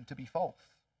proven to be false.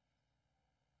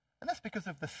 And that's because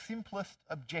of the simplest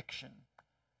objection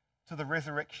to the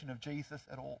resurrection of Jesus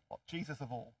of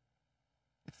all.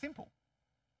 It's simple.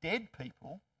 Dead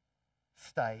people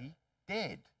stay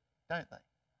dead, don't they?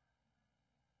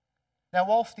 Now,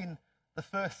 whilst in the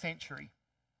first century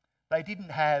they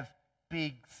didn't have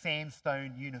big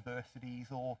sandstone universities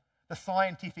or the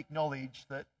scientific knowledge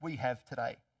that we have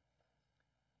today,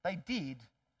 they did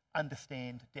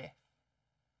understand death.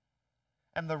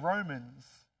 And the Romans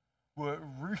were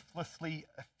ruthlessly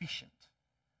efficient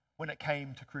when it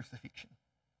came to crucifixion.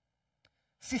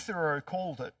 Cicero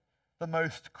called it the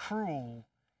most cruel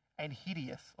and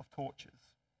hideous of tortures.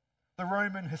 The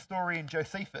Roman historian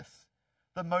Josephus,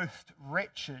 the most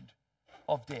wretched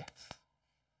of deaths.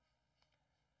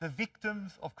 The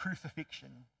victims of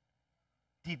crucifixion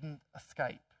didn't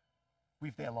escape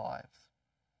with their lives.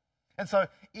 And so,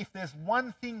 if there's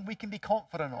one thing we can be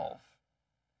confident of,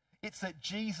 it's that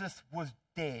Jesus was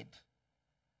dead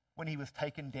when he was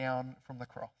taken down from the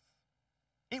cross.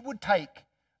 It would take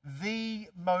the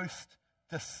most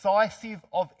decisive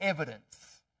of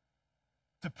evidence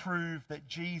to prove that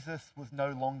Jesus was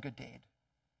no longer dead,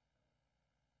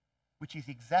 which is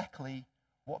exactly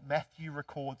what Matthew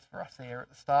records for us there at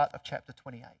the start of chapter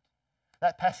 28.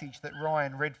 That passage that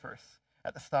Ryan read for us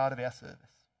at the start of our service.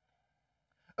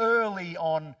 Early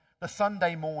on the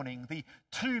Sunday morning, the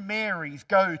two Marys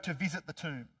go to visit the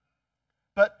tomb.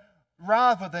 But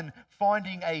rather than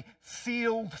finding a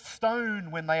sealed stone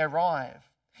when they arrive,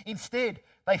 instead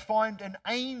they find an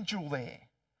angel there,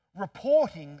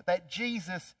 reporting that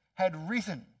Jesus had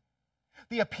risen.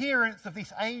 The appearance of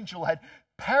this angel had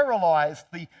paralyzed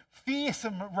the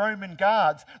fearsome Roman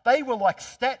guards. They were like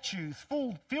statues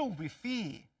filled with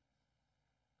fear.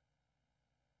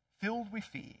 Filled with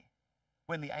fear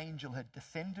when the angel had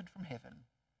descended from heaven,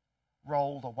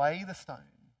 rolled away the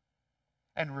stone,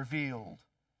 and revealed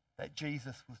that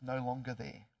Jesus was no longer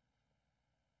there.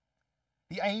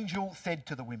 The angel said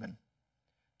to the women,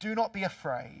 "Do not be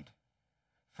afraid,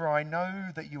 for I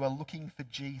know that you are looking for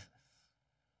Jesus,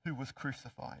 who was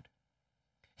crucified.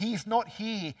 He is not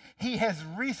here. He has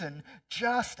risen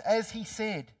just as he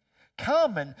said.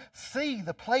 Come and see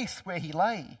the place where he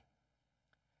lay.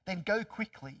 Then go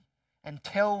quickly and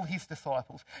tell his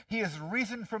disciples, he has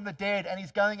risen from the dead and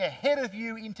is going ahead of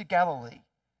you into Galilee.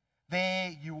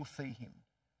 There you will see him.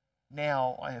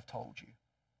 Now I have told you."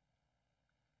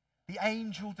 The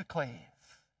angel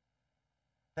declares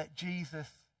that Jesus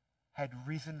had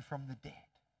risen from the dead,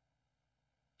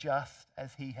 just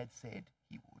as he had said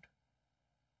he would.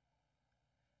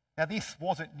 Now, this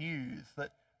wasn't news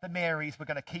that the Marys were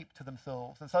going to keep to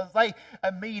themselves. And so they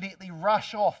immediately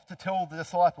rush off to tell the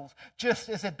disciples, just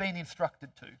as they'd been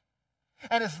instructed to.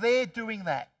 And as they're doing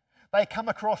that, they come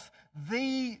across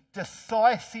the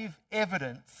decisive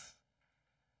evidence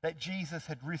that Jesus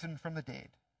had risen from the dead.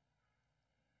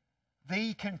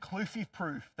 The conclusive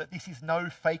proof that this is no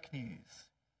fake news.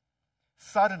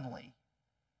 Suddenly,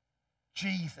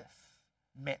 Jesus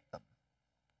met them.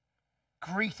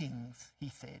 "Greetings," he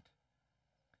said.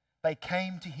 they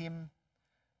came to him,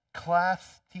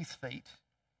 clasped his feet,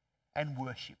 and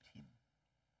worshipped him.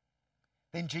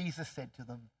 Then Jesus said to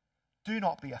them, "Do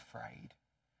not be afraid.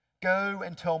 Go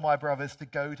and tell my brothers to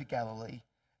go to Galilee.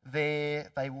 There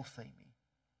they will see me."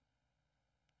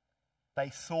 They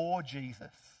saw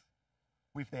Jesus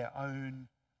with their own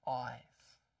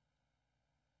eyes,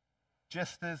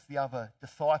 just as the other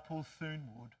disciples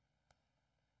soon would,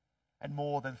 and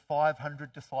more than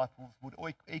 500 disciples would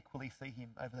equally see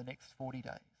him over the next 40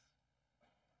 days.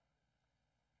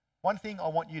 One thing I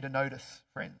want you to notice,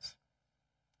 friends,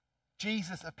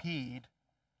 Jesus appeared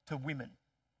to women.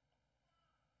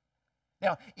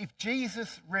 Now, if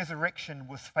Jesus' resurrection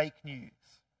was fake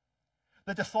news,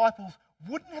 the disciples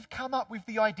wouldn't have come up with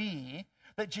the idea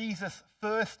that Jesus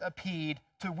first appeared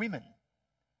to women.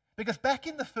 Because back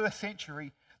in the first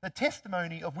century, the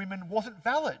testimony of women wasn't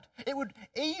valid. It would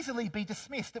easily be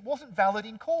dismissed. It wasn't valid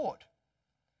in court.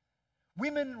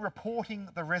 Women reporting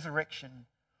the resurrection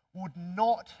would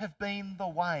not have been the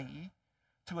way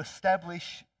to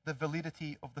establish the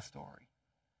validity of the story.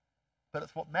 But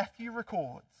it's what Matthew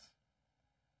records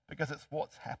because it's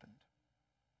what's happened.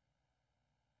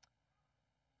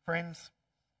 Friends,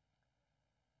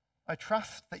 I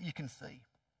trust that you can see,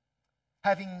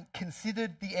 having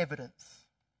considered the evidence,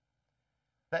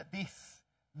 that this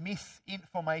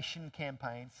misinformation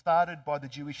campaign started by the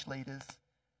Jewish leaders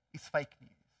is fake news.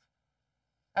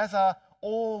 As are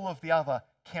all of the other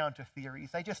counter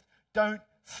theories. They just don't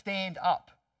stand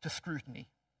up to scrutiny.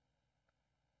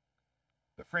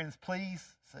 But friends,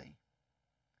 please see,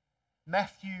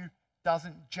 Matthew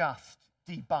doesn't just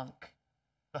debunk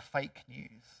the fake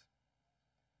news.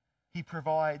 He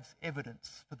provides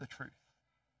evidence for the truth.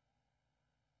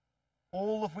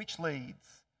 All of which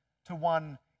leads to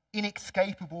one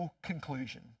inescapable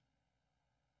conclusion.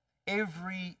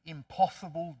 Every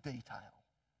impossible detail.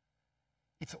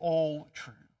 It's all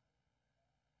true.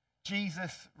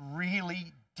 Jesus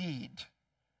really did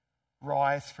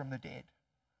rise from the dead,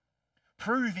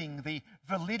 proving the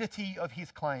validity of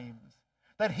his claims,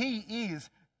 that he is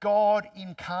God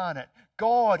incarnate,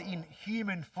 God in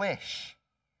human flesh,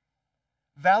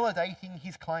 validating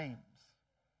his claims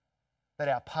that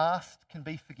our past can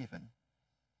be forgiven,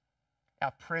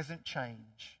 our present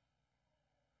change,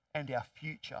 and our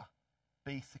future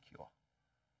be secure.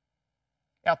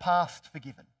 Our past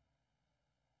forgiven,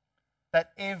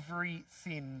 that every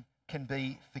sin can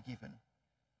be forgiven.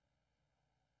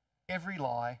 Every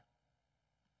lie,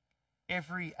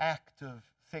 every act of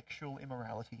sexual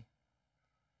immorality,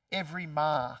 every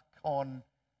mark on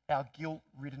our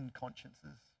guilt-ridden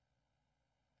consciences,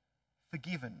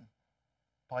 forgiven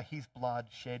by his blood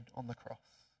shed on the cross.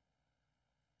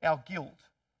 Our guilt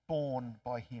borne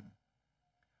by him.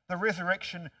 The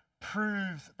resurrection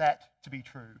proves that to be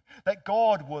true, that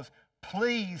God was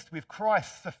pleased with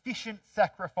Christ's sufficient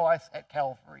sacrifice at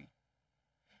Calvary.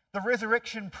 The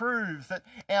resurrection proves that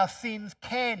our sins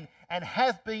can and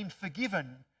have been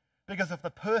forgiven because of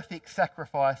the perfect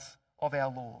sacrifice of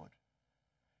our Lord.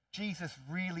 Jesus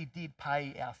really did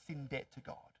pay our sin debt to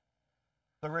God.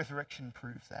 The resurrection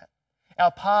proves that.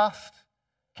 Our past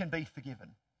can be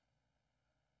forgiven,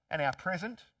 and our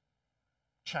present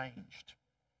changed.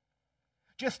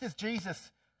 Just as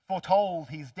Jesus foretold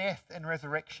his death and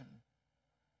resurrection,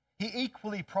 he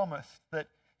equally promised that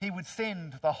he would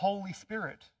send the Holy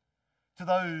Spirit to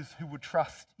those who would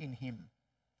trust in him.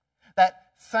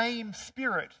 That same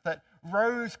Spirit that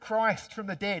rose Christ from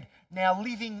the dead, now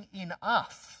living in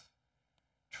us,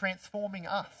 transforming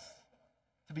us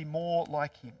to be more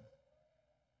like him.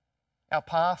 Our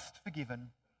past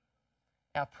forgiven,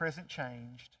 our present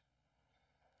changed,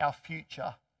 our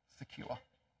future secure.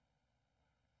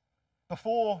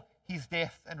 Before his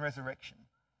death and resurrection,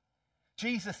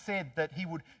 Jesus said that he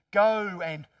would go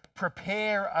and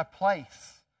prepare a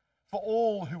place for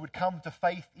all who would come to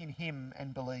faith in him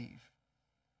and believe.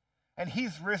 And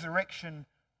his resurrection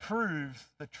proves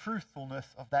the truthfulness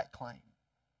of that claim.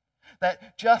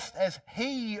 That just as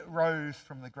he rose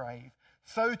from the grave,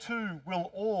 so too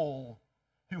will all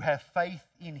who have faith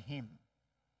in him.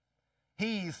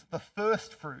 He is the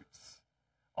first fruits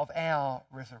of our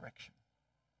resurrection.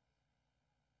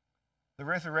 The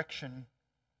resurrection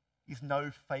is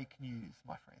no fake news,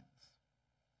 my friends.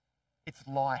 It's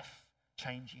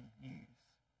life-changing news,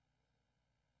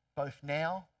 both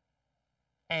now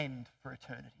and for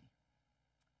eternity.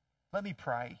 Let me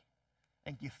pray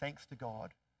and give thanks to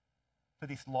God for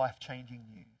this life-changing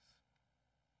news.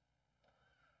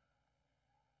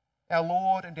 Our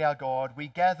Lord and our God, we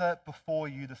gather before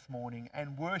you this morning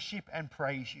and worship and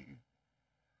praise you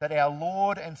that our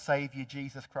Lord and Saviour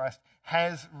Jesus Christ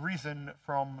has risen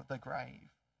from the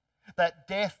grave, that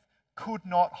death could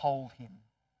not hold him.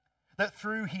 That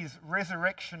through his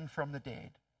resurrection from the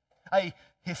dead, a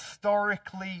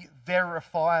historically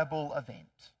verifiable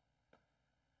event,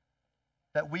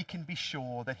 that we can be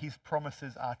sure that his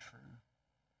promises are true,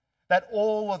 that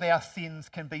all of our sins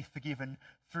can be forgiven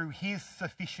through his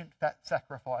sufficient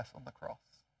sacrifice on the cross,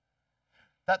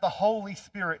 that the Holy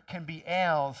Spirit can be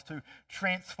ours to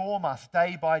transform us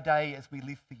day by day as we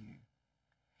live for you,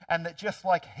 and that just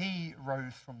like he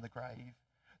rose from the grave,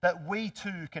 that we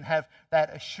too can have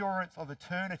that assurance of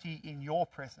eternity in your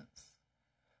presence,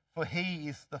 for he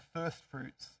is the first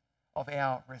fruits of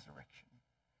our resurrection.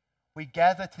 We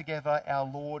gather together, our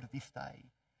Lord, this day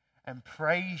and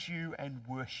praise you and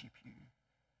worship you,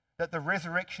 that the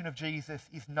resurrection of Jesus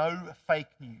is no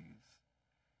fake news,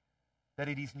 that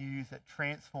it is news that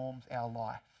transforms our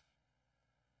life.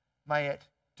 May it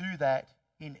do that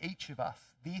in each of us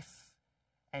this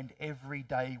and every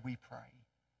day, we pray.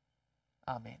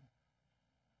 Amen.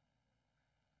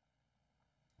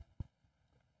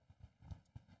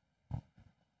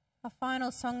 Our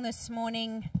final song this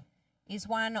morning is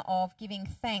one of giving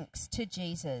thanks to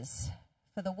Jesus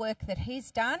for the work that he's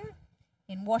done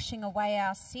in washing away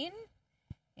our sin,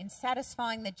 in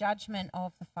satisfying the judgment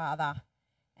of the Father,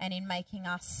 and in making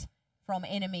us from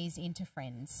enemies into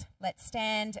friends. Let's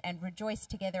stand and rejoice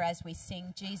together as we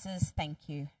sing, Jesus, thank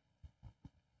you.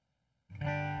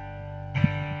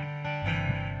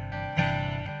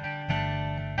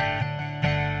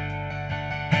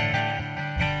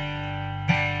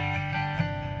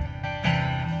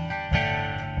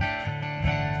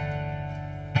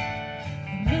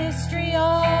 Mystery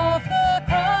of the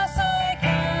cross I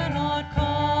cannot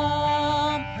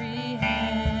comprehend,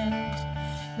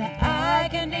 the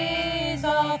agonies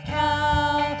of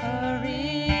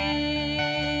Calvary.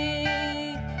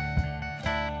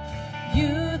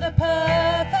 You, the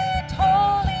perfect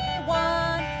Holy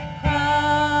One,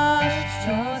 crushed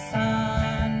your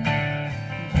Son,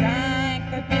 who drank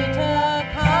the bitter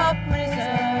cup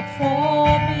reserved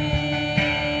for me.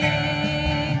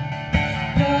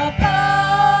 Your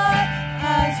blood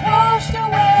has washed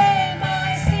away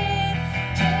my sin.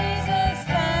 Jesus,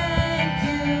 thank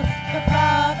you. The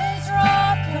Father's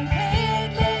wrath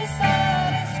completely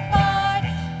satisfied.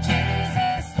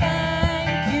 Jesus,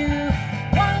 thank you.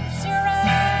 Once your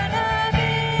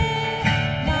enemy,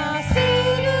 now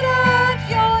seated at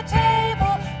your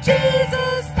table.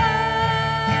 Jesus, thank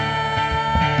you.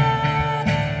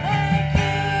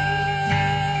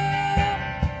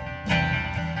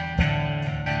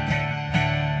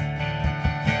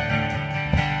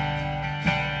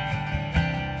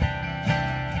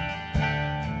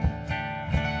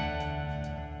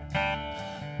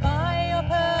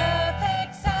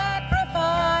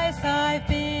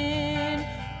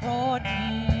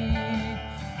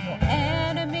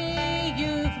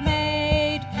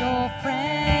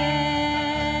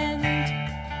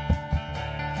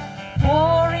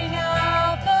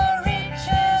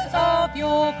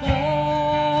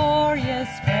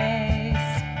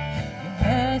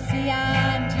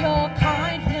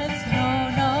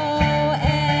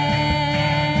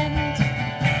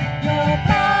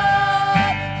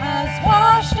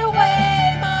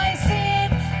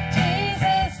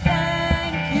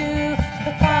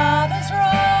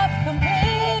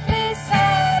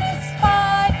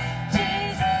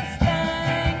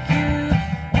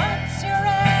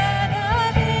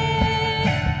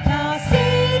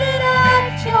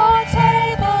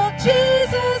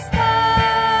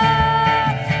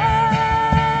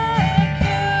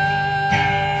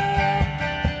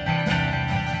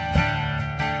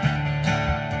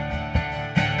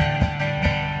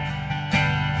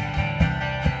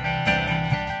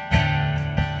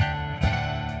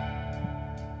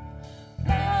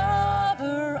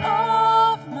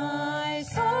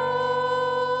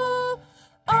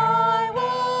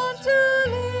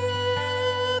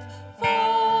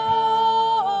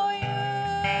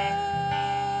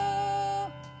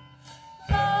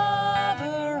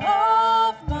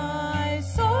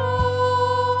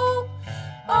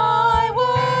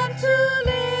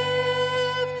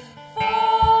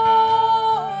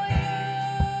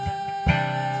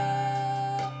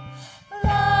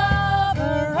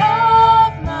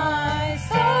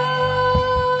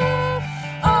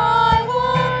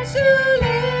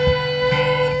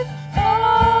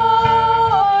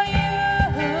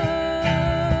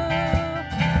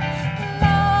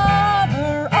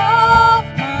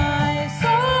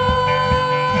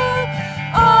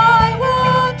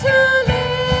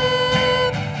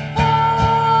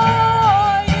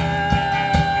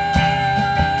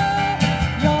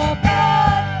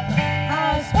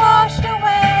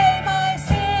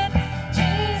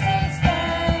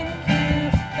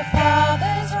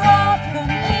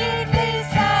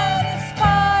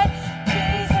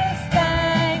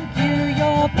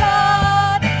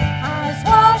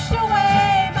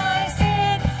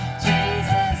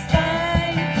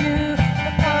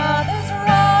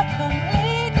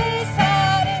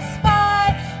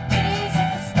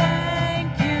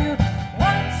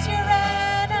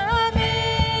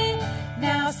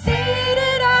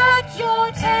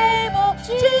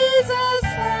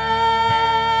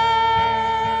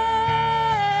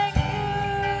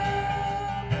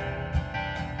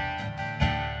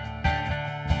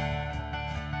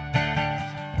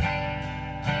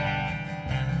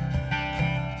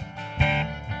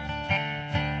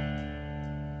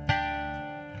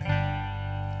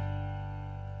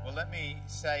 let me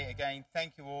say again,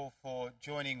 thank you all for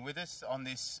joining with us on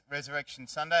this Resurrection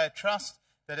Sunday. I trust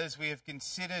that as we have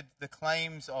considered the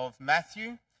claims of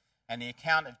Matthew and the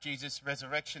account of Jesus'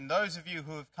 resurrection, those of you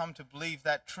who have come to believe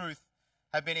that truth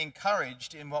have been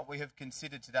encouraged in what we have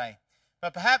considered today.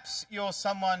 But perhaps you're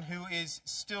someone who is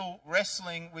still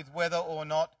wrestling with whether or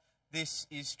not this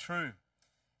is true.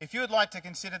 If you would like to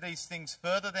consider these things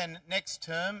further, then next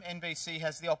term NBC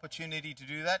has the opportunity to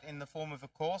do that in the form of a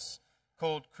course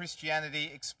called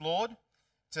Christianity Explored.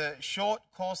 It's a short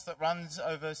course that runs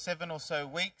over 7 or so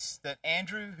weeks that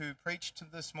Andrew, who preached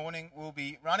this morning, will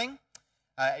be running.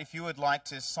 If you would like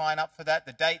to sign up for that,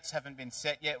 the dates haven't been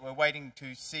set yet. We're waiting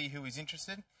to see who is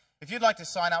interested. If you'd like to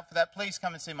sign up for that, please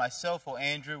come and see myself or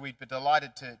Andrew. We'd be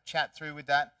delighted to chat through with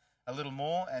that a little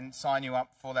more and sign you up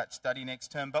for that study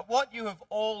next term. But what you have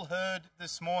all heard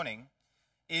this morning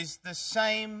is the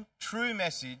same true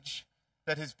message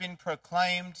that has been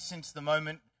proclaimed since the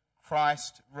moment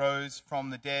Christ rose from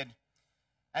the dead.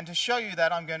 And to show you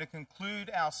that, I'm going to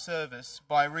conclude our service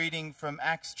by reading from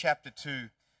Acts chapter 2,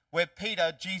 where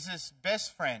Peter, Jesus'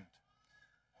 best friend,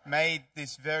 made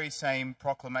this very same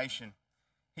proclamation.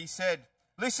 He said,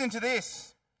 "Listen to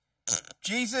this.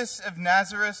 Jesus of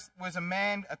Nazareth was a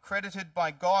man accredited by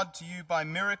God to you by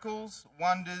miracles,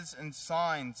 wonders, and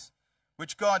signs,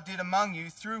 which God did among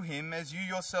you through him, as you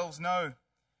yourselves know.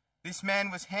 This man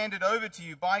was handed over to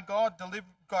you by God's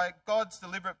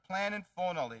deliberate plan and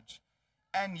foreknowledge,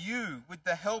 and you, with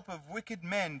the help of wicked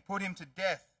men, put him to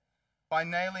death by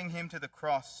nailing him to the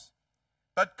cross.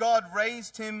 But God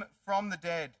raised him from the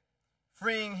dead,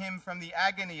 freeing him from the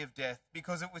agony of death,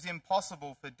 because it was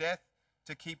impossible for death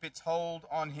to keep its hold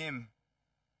on him.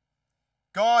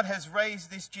 God has raised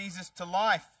this Jesus to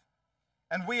life,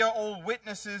 and we are all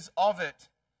witnesses of it.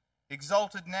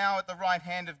 Exalted now at the right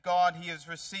hand of God, he has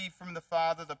received from the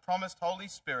Father the promised Holy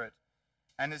Spirit,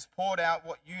 and has poured out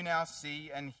what you now see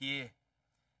and hear.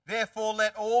 Therefore,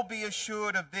 let all be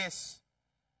assured of this: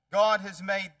 God has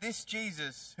made this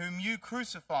Jesus, whom you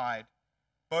crucified,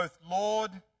 both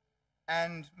Lord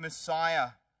and Messiah."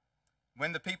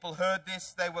 When the people heard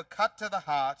this, they were cut to the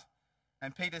heart,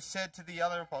 and Peter said to the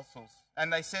other apostles,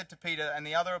 and they said to Peter and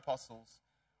the other apostles,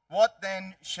 "What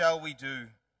then shall we do?"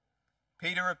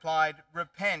 Peter replied,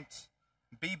 "Repent,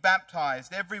 be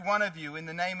baptized, every one of you, in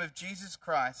the name of Jesus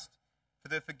Christ, for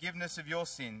the forgiveness of your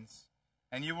sins,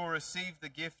 and you will receive the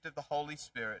gift of the Holy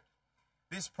Spirit.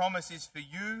 This promise is for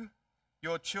you,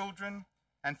 your children,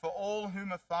 and for all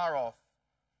whom are far off,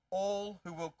 all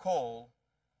who will call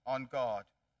on God."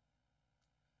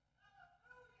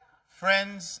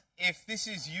 Friends, if this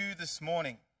is you this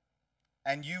morning,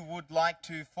 and you would like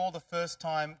to, for the first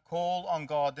time, call on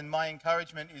God, then my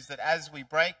encouragement is that as we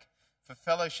break for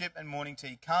fellowship and morning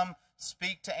tea, come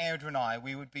speak to Andrew and I.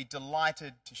 We would be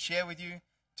delighted to share with you,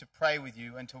 to pray with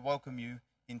you, and to welcome you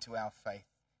into our faith.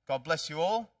 God bless you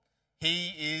all.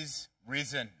 He is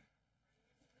risen.